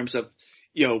him in terms of,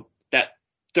 that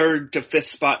 3rd to 5th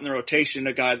spot in the rotation,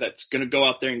 a guy that's going to go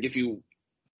out there and give you,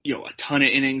 a ton of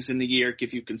innings in the year,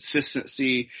 give you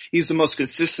consistency. He's the most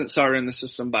consistent starter in the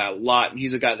system by a lot. And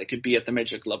he's a guy that could be at the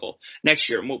major league level next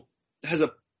year. And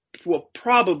will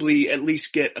probably at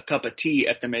least get a cup of tea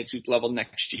at the major league level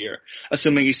next year,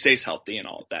 assuming he stays healthy and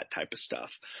all of that type of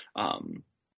stuff.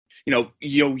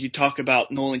 You talk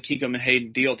about Nolan Kingham and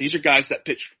Hayden Deal. These are guys that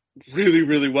pitch really,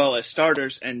 really well as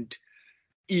starters, and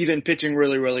even pitching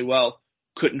really, really well,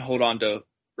 couldn't hold on to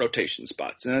rotation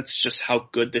spots. And that's just how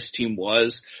good this team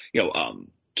was.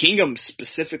 Kingham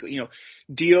specifically,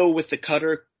 Deal with the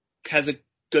cutter has a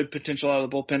good potential out of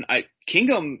the bullpen.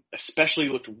 Kingham especially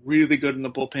looked really good in the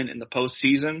bullpen in the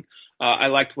postseason. I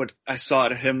liked what I saw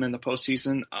out of him in the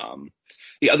postseason.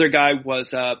 The other guy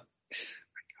was,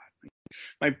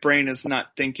 my brain is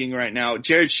not thinking right now.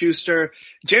 Jared Schuster.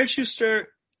 Jared Schuster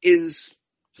is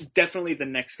definitely the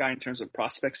next guy in terms of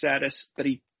prospect status, but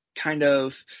he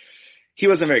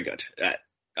wasn't very good at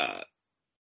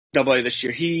AA this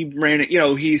year. He ran it,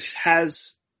 he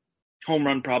has home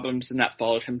run problems, and that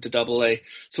followed him to AA.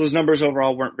 So his numbers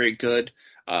overall weren't very good.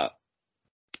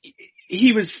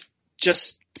 He was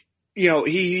just,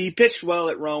 he pitched well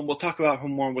at Rome. We'll talk about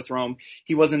him more with Rome.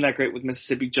 He wasn't that great with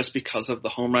Mississippi just because of the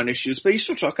home run issues, but he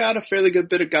still struck out a fairly good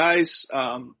bit of guys.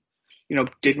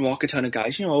 Didn't walk a ton of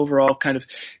guys, overall kind of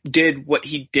did what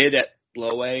he did at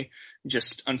low A,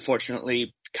 just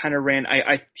unfortunately kind of ran.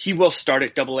 He will start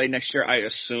at AA next year, I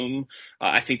assume.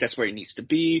 I think that's where he needs to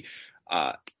be.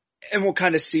 And we'll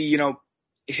kind of see,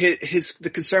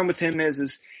 the concern with him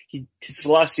is his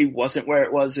velocity wasn't where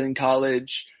it was in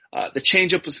college. The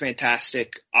changeup was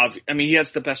fantastic. He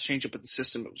has the best changeup in the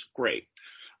system. It was great.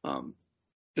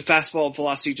 The fastball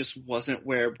velocity just wasn't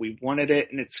where we wanted it,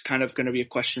 and it's kind of going to be a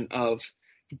question of,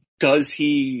 does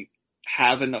he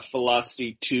have enough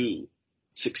velocity to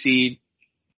succeed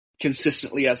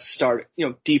consistently as a start,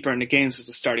 deeper into games as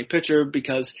a starting pitcher,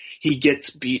 because he gets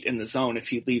beat in the zone if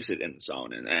he leaves it in the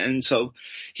zone. And so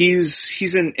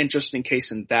he's an interesting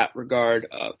case in that regard.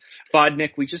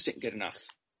 Vodnik, we just didn't get enough.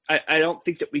 I don't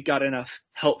think that we got enough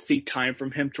healthy time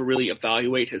from him to really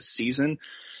evaluate his season.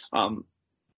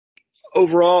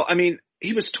 Overall,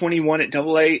 he was 21 at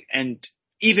AA, and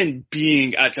even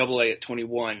being at AA at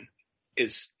 21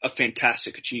 is a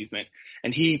fantastic achievement.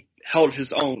 And he held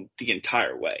his own the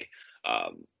entire way.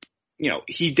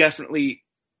 He definitely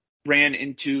ran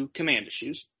into command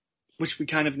issues, which we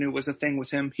kind of knew was a thing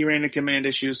with him. He ran into command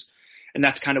issues, and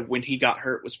that's kind of when he got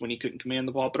hurt, was when he couldn't command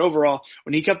the ball. But overall,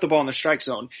 when he kept the ball in the strike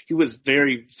zone, he was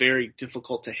very, very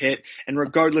difficult to hit. And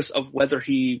regardless of whether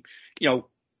he,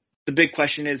 the big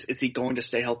question is he going to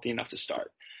stay healthy enough to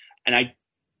start? And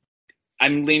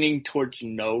I'm leaning towards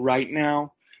no right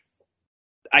now.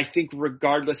 I think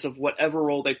regardless of whatever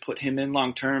role they put him in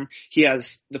long term, he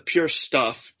has the pure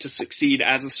stuff to succeed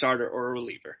as a starter or a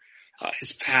reliever.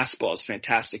 His fastball is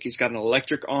fantastic. He's got an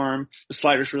electric arm. The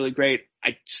slider's really great.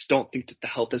 I just don't think that the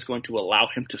health is going to allow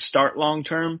him to start long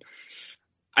term.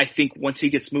 I think once he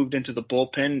gets moved into the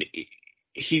bullpen,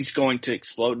 he's going to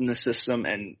explode in the system,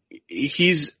 and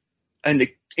he's an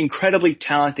incredibly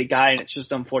talented guy, and it's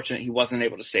just unfortunate he wasn't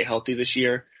able to stay healthy this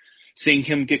year. Seeing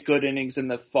him get good innings in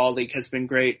the fall league has been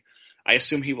great. I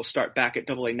assume he will start back at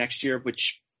AA next year,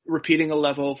 which, repeating a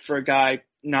level for a guy,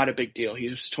 not a big deal.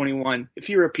 He's 21. If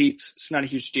he repeats, it's not a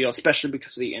huge deal, especially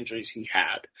because of the injuries he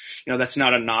had. That's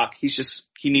not a knock. He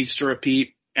needs to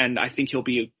repeat, and I think he'll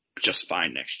be just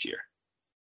fine next year.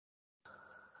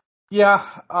 Yeah.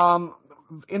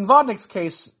 In Vodnik's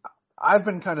case, I've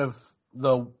been kind of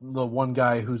the one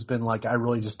guy who's been like, I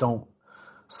really just don't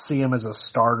see him as a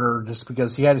starter, just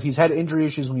because he's had injury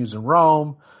issues when he was in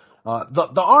Rome.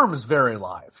 The arm is very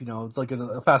live, it's like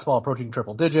a fastball approaching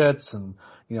triple digits, and,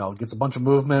 gets a bunch of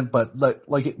movement, but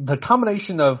like the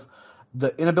combination of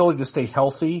the inability to stay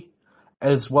healthy,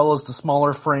 as well as the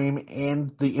smaller frame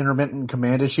and the intermittent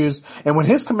command issues. And when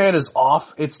his command is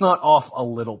off, it's not off a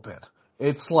little bit.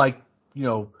 It's like,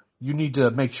 you need to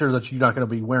make sure that you're not going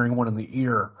to be wearing one in the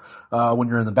ear when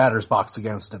you're in the batter's box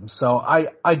against him. So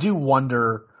I do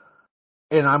wonder,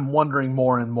 and I'm wondering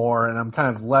more and more, and I'm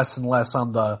kind of less and less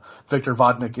on the Victor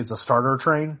Vodnik is a starter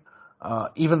train,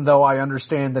 even though I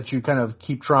understand that you kind of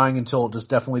keep trying until it just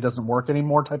definitely doesn't work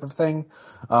anymore type of thing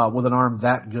with an arm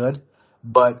that good.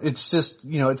 But it's just,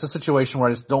 it's a situation where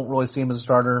I just don't really see him as a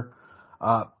starter.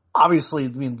 Obviously,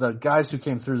 the guys who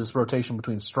came through this rotation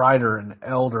between Strider and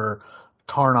Elder,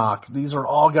 Tarnok, these are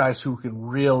all guys who can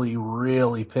really,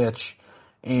 really pitch,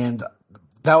 and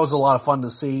that was a lot of fun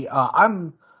to see.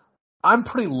 I'm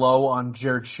pretty low on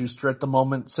Jared Schuster at the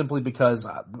moment, simply because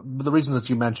the reasons that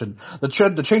you mentioned. The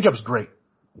changeup's great.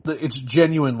 It's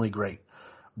genuinely great.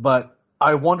 But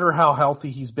I wonder how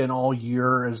healthy he's been all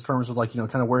year in terms of kind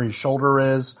of where his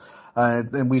shoulder is.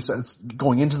 And we said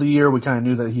going into the year, we kind of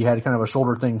knew that he had kind of a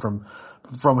shoulder thing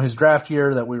from his draft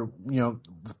year that we were,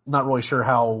 not really sure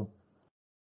how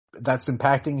that's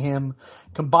impacting him.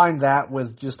 Combine that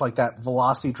with just like that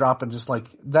velocity drop, and just like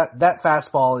that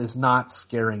fastball is not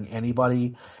scaring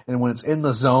anybody. And when it's in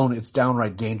the zone, it's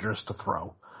downright dangerous to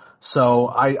throw. So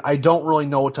I don't really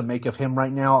know what to make of him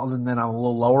right now, other than I'm a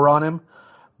little lower on him.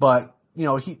 But,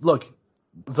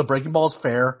 the breaking ball is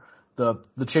fair. The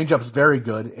changeup is very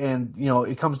good. And,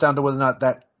 it comes down to whether or not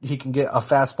that he can get a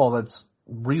fastball that's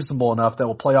reasonable enough that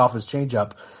will play off his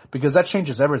changeup, because that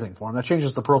changes everything for him. That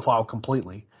changes the profile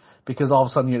completely, because all of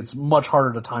a sudden it's much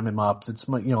harder to time him up. It's,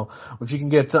 if you can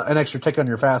get an extra tick on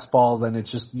your fastball, then it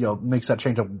just, makes that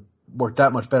changeup work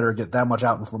that much better, get that much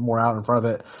more out in front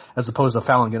of it, as opposed to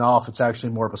fouling it off. It's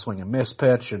actually more of a swing and miss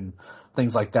pitch and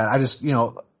things like that. I just,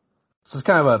 it's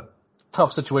kind of a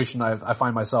tough situation. I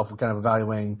find myself kind of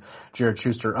evaluating Jared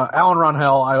Schuster. Alan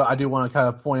Ronhell, I do want to kind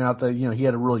of point out that, he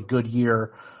had a really good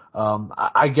year.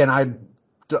 I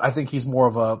think he's more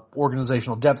of a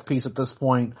organizational depth piece at this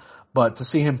point, but to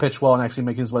see him pitch well and actually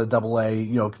make his way to Double-A,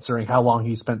 considering how long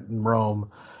he spent in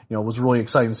Rome, was really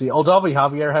exciting to see. Odavi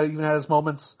Javier had his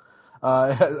moments,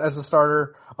 as a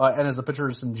starter, and as a pitcher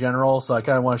just in general, so I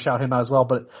kind of want to shout him out as well.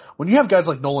 But when you have guys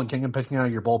like Nolan Kingham pitching out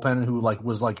of your bullpen who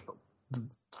was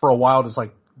for a while just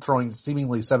throwing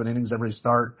seemingly 7 innings every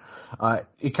start,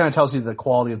 it kind of tells you the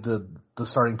quality of the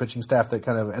starting pitching staff that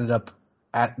kind of ended up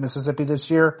at Mississippi this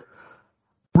year.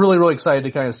 Really, really excited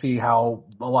to kind of see how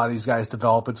a lot of these guys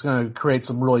develop. It's going to create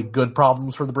some really good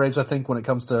problems for the Braves, I think, when it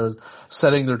comes to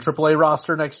setting their AAA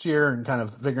roster next year and kind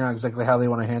of figuring out exactly how they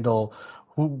want to handle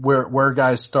where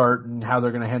guys start and how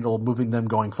they're going to handle moving them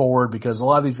going forward, because a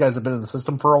lot of these guys have been in the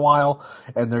system for a while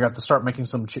and they're going to have to start making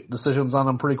some decisions on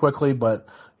them pretty quickly. But,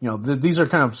 these are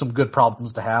kind of some good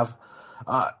problems to have.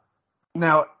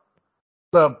 Now,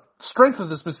 the strength of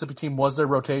this Mississippi team was their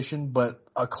rotation, but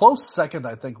a close second,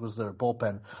 I think, was their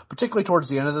bullpen, particularly towards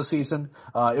the end of the season.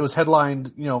 It was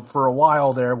headlined, for a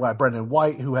while there by Brendan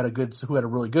White, who had a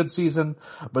really good season,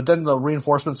 but then the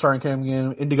reinforcements started coming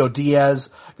in. Indigo Diaz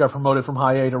got promoted from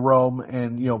High A to Rome,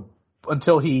 and,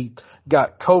 until he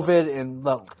got COVID and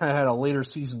kind of had a later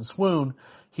season swoon,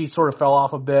 he sort of fell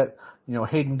off a bit.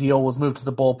 Hayden Deal was moved to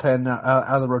the bullpen out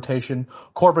of the rotation.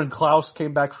 Corbin Klaus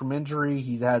came back from injury.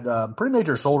 He had pretty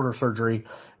major shoulder surgery,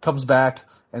 comes back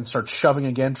and starts shoving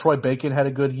again. Troy Bacon had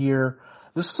a good year.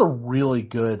 This is a really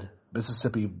good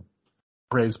Mississippi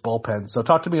Braves bullpen. So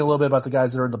talk to me a little bit about the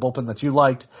guys that are in the bullpen that you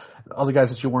liked, other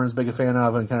guys that you weren't as big a fan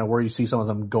of, and kind of where you see some of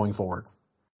them going forward.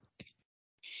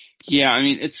 Yeah, I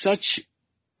mean, it's such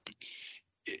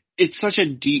a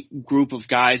deep group of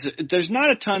guys. There's not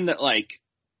a ton that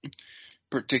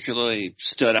particularly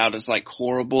stood out as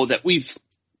horrible that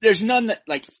there's none that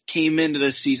came into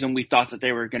this season we thought that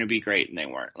they were going to be great and they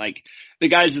weren't. The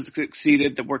guys that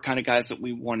succeeded that were kind of guys that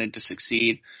we wanted to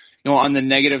succeed. On the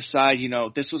negative side,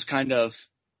 this was kind of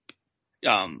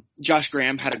Josh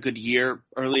Graham had a good year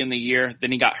early in the year,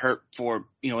 then he got hurt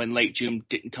in late June,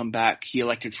 didn't come back. He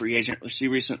elected free agent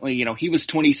recently. He was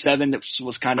 27. This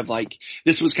was kind of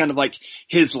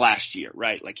his last year,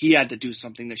 right? He had to do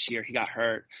something this year. He got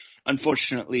hurt.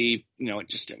 Unfortunately, it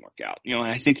just didn't work out.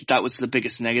 And I think that was the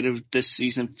biggest negative this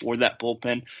season for that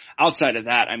bullpen. Outside of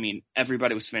that, I mean,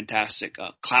 everybody was fantastic.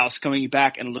 Klaus coming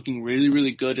back and looking really,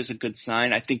 really good is a good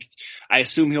sign. I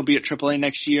assume he'll be at AAA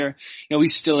next year.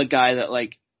 He's still a guy that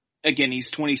again, he's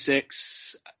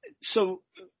 26. So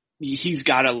he's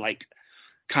got to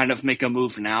kind of make a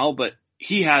move now, but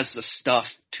he has the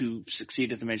stuff to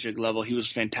succeed at the major league level. He was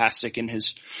fantastic in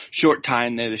his short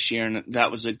time there this year, and that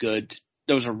was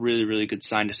a really, really good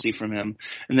sign to see from him.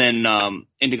 And then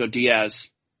Indigo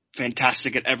Diaz,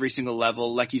 fantastic at every single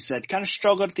level. Like you said, kind of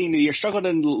struggled at the end of the year, struggled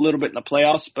a little bit in the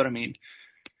playoffs, but I mean,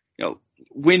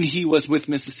 when he was with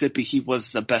Mississippi, he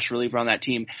was the best reliever on that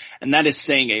team. And that is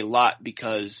saying a lot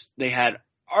because they had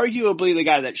arguably the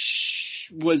guy that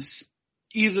was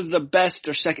either the best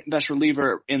or second best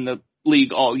reliever in the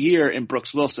league all year in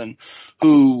Brooks Wilson,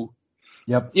 who,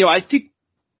 I think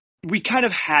we kind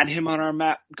of had him on our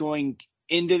map going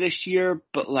into this year,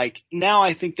 but now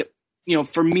I think that,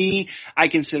 for me, I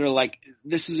consider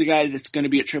this is a guy that's going to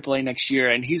be at AAA next year,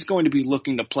 and he's going to be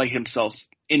looking to play himself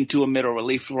into a middle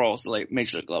relief role at the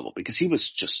major league level because he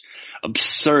was just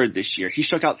absurd this year. He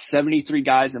struck out 73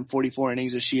 guys in 44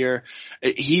 innings this year.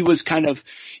 He was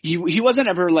he wasn't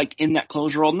ever in that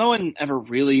closer role. No one ever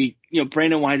really,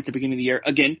 Brandon White at the beginning of the year,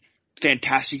 again,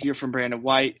 fantastic year from Brandon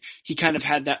White. He kind of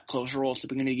had that closer role at the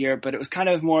beginning of the year, but it was kind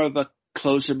of more of a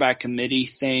closer by committee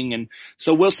thing. And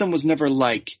so Wilson was never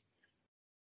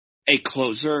a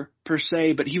closer per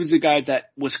se, but he was a guy that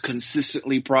was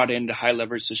consistently brought into high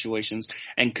leverage situations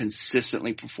and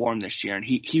consistently performed this year. And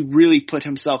he really put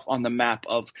himself on the map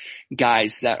of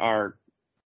guys that are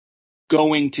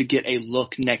going to get a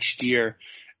look next year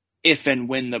if and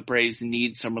when the Braves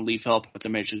need some relief help at the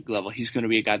major league level. He's going to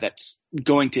be a guy that's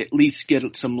going to at least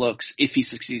get some looks if he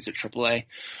succeeds at AAA.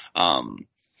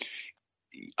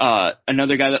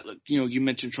 Another guy that, you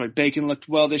mentioned Troy Bacon looked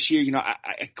well this year.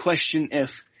 I question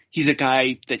if he's a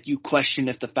guy that you question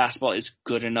if the fastball is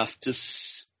good enough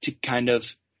to kind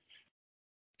of,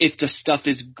 if the stuff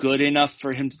is good enough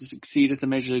for him to succeed at the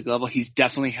major league level. He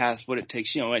definitely has what it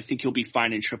takes. I think he'll be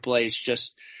fine in AAA. It's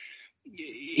just,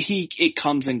 it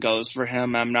comes and goes for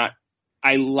him.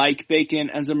 I like Bacon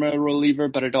as a middle reliever,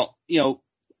 but I don't,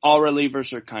 all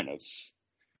relievers are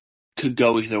could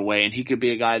go either way, and he could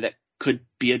be a guy that could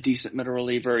be a decent middle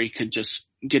reliever. He could just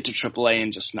get to AAA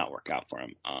and just not work out for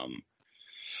him.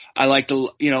 I like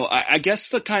I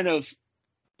guess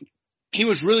he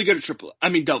was really good at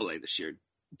AA this year.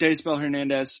 Deisbel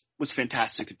Hernandez was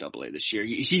fantastic at AA this year.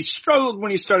 He struggled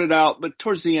when he started out, but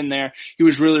towards the end there, he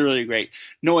was really, really great.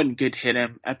 No one could hit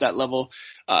him at that level.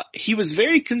 He was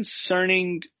very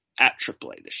concerning at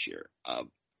AAA this year.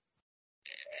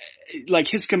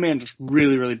 His command was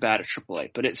really, really bad at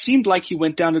AAA, but it seemed like he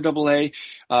went down to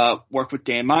AA, worked with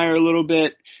Dan Meyer a little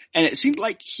bit, and it seemed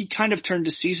like he kind of turned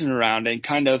the season around and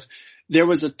there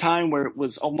was a time where it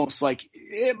was almost like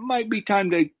it might be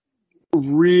time to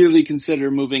really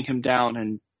consider moving him down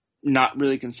and not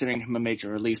really considering him a major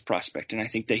relief prospect. And I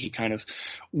think that he kind of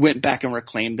went back and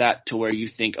reclaimed that to where you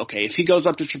think, okay, if he goes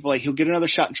up to AAA, he'll get another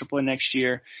shot in AAA next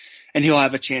year and he'll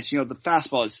have a chance. The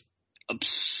fastball is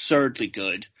absurdly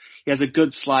good. He has a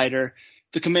good slider.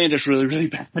 The command is really, really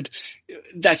bad.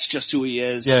 That's just who he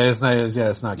is. Yeah, it's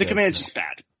not The command is just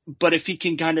bad. But if he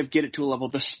can kind of get it to a level,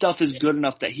 the stuff is good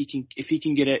enough that if he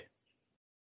can get it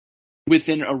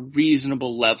within a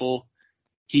reasonable level,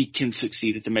 he can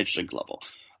succeed at the major league level.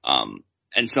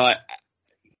 And so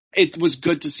it was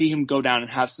good to see him go down and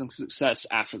have some success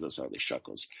after those early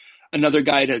struggles. Another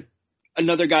guy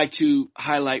to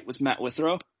highlight was Matt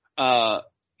Withrow.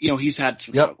 He's had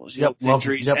some struggles,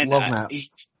 injuries,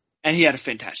 and he had a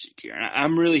fantastic year. And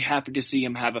I'm really happy to see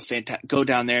him have go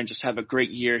down there and just have a great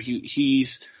year.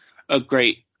 He's a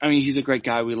great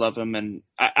guy. We love him. And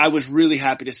I was really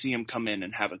happy to see him come in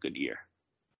and have a good year.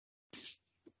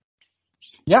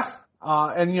 Yeah.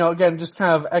 Again, just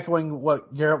kind of echoing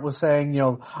what Garrett was saying,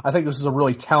 I think this is a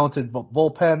really talented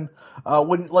bullpen.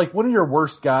 When one of your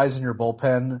worst guys in your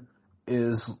bullpen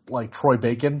is like Troy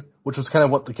Bacon, which was kind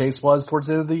of what the case was towards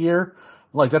the end of the year.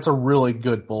 That's a really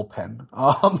good bullpen.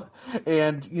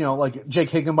 Jake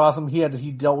Higginbotham,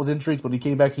 he dealt with injuries, but he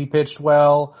came back, he pitched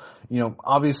well.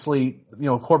 Obviously,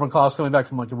 Corbin Klaus coming back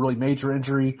from a really major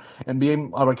injury and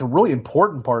being a really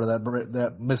important part of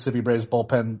that Mississippi Braves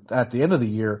bullpen at the end of the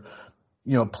year.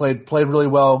 Played really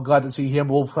well. Glad to see him.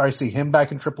 We'll probably see him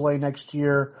back in AAA next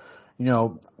year.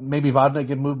 Maybe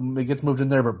Vodnik gets moved in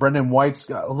there, but Brendan White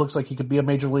looks like he could be a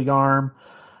major league arm.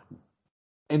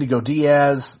 Indigo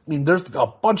Diaz. There's a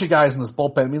bunch of guys in this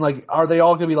bullpen. Are they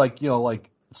all going to be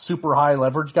super high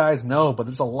leverage guys? No, but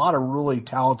there's a lot of really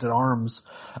talented arms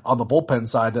on the bullpen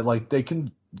side that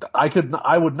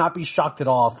I would not be shocked at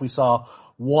all if we saw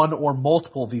one or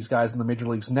multiple of these guys in the major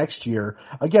leagues next year.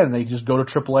 Again, they just go to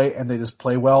AAA and they just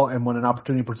play well, and when an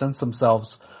opportunity presents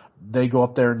themselves, they go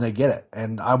up there and they get it.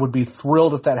 And I would be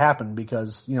thrilled if that happened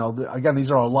because, again, these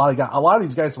are a lot of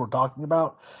these guys that we're talking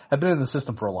about have been in the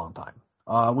system for a long time.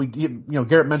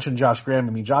 Garrett mentioned Josh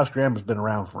Graham. Josh Graham has been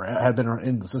had been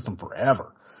in the system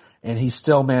forever, and he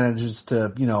still manages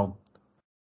to,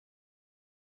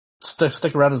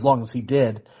 stick around as long as he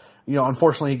did.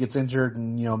 Unfortunately he gets injured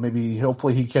and,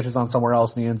 hopefully he catches on somewhere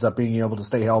else and he ends up being able to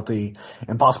stay healthy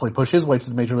and possibly push his way to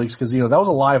the major leagues because, that was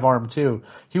a live arm too.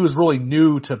 He was really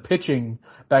new to pitching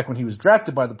back when he was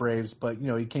drafted by the Braves, but,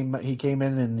 he came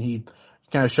in and he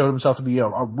kind of showed himself to be a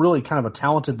really kind of a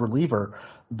talented reliever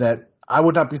that I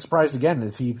would not be surprised again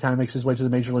if he kind of makes his way to the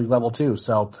major league level too.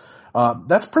 So,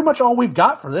 that's pretty much all we've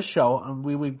got for this show.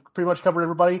 We pretty much covered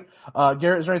everybody.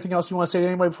 Garrett, is there anything else you want to say to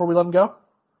anybody before we let him go?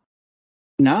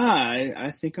 Nah,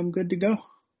 I think I'm good to go.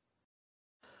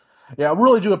 Yeah, I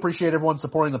really do appreciate everyone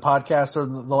supporting the podcast over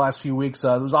the last few weeks.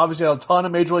 There was obviously a ton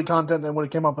of Major League content that when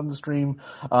it came up on the stream.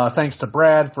 Thanks to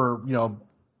Brad for,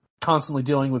 constantly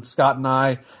dealing with Scott and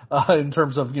I, in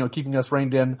terms of, keeping us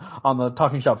reined in on the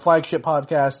Talking Shop flagship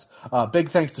podcast. Big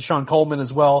thanks to Sean Coleman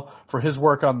as well for his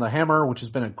work on the Hammer, which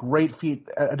has been a great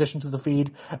addition to the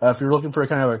feed. If you're looking for a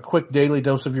kind of a quick daily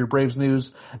dose of your Braves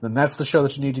news, then that's the show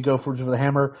that you need to go for the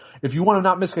Hammer. If you want to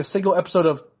not miss a single episode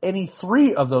of any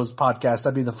three of those podcasts,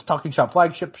 that'd be the Talking Shop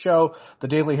flagship show, the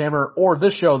Daily Hammer, or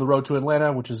this show, The Road to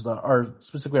Atlanta, which is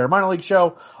specifically our minor league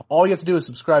show. All you have to do is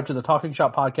subscribe to the Talking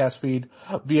Shop podcast feed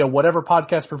via whatever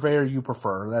podcast purveyor you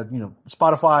prefer. That,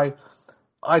 Spotify,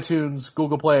 iTunes,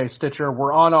 Google Play, Stitcher.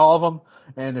 We're on all of them.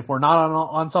 And if we're not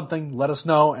on something, let us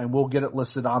know and we'll get it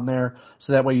listed on there.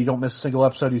 So that way you don't miss a single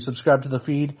episode. You subscribe to the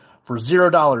feed for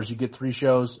 $0. You get 3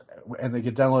 shows and they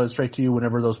get downloaded straight to you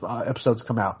whenever those episodes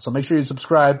come out. So make sure you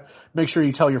subscribe. Make sure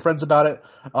you tell your friends about it.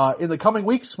 In the coming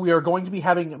weeks, we are going to be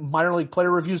having minor league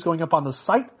player reviews going up on the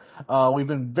site. We've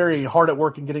been very hard at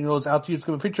work in getting those out to you. It's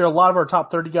going to feature a lot of our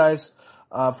top 30 guys.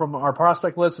 from our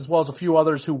prospect list, as well as a few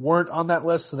others who weren't on that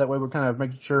list. So that way we're kind of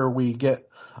making sure we get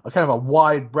a kind of a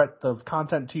wide breadth of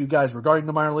content to you guys regarding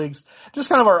the minor leagues. Just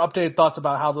kind of our updated thoughts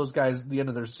about how those guys, the end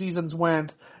of their seasons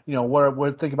went, what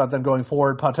we think about them going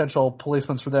forward, potential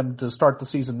placements for them to start the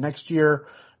season next year,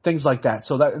 things like that.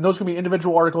 So and those can be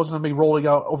individual articles going to be rolling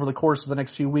out over the course of the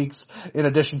next few weeks, in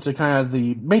addition to kind of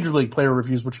the major league player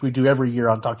reviews, which we do every year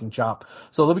on Talking Chop.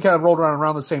 So they'll be kind of rolled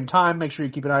around the same time. Make sure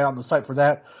you keep an eye out on the site for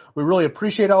that. We really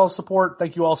appreciate all the support.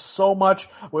 Thank you all so much.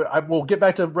 We'll get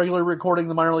back to regular recording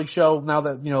the minor league show now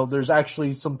that, there's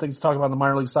actually some things to talk about on the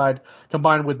minor league side,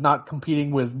 combined with not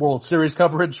competing with World Series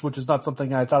coverage, which is not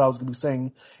something I thought I was going to be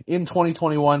saying in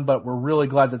 2021, but we're really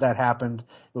glad that happened.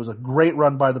 It was a great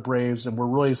run by the Braves, and we're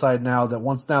really excited now that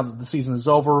now that the season is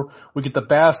over, we get to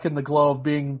bask in the glow of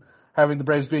having the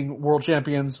Braves being world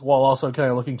champions while also kind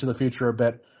of looking to the future a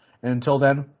bit. And until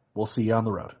then, we'll see you on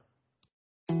the road.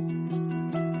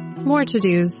 More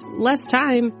to-dos, less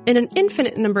time, and an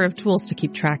infinite number of tools to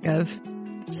keep track of.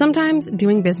 Sometimes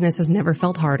doing business has never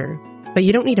felt harder, but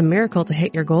you don't need a miracle to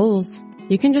hit your goals.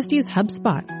 You can just use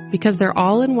HubSpot, because their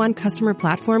all-in-one customer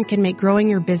platform can make growing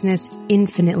your business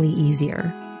infinitely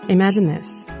easier. Imagine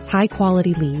this: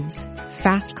 high-quality leads,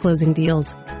 fast closing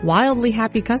deals, wildly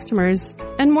happy customers,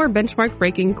 and more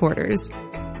benchmark-breaking quarters.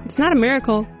 It's not a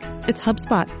miracle, it's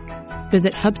HubSpot.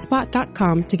 Visit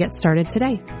HubSpot.com to get started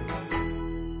today.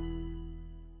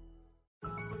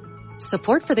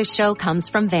 Support for this show comes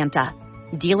from Vanta.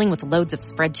 Dealing with loads of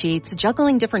spreadsheets,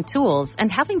 juggling different tools,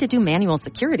 and having to do manual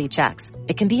security checks,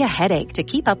 it can be a headache to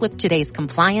keep up with today's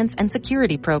compliance and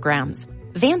security programs.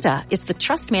 Vanta is the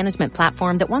trust management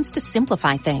platform that wants to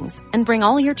simplify things and bring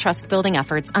all your trust-building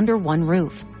efforts under one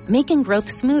roof, making growth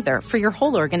smoother for your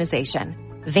whole organization.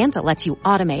 Vanta lets you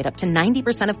automate up to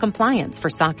 90% of compliance for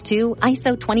SOC 2,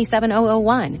 ISO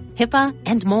 27001, HIPAA,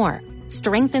 and more.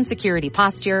 Strengthen security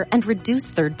posture and reduce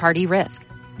third-party risk.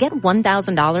 Get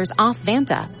 $1,000 off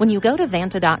Vanta when you go to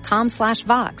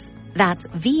vanta.com/Vox. That's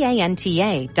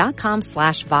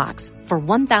VANTA.com/Vox for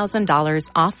 $1,000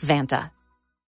 off Vanta.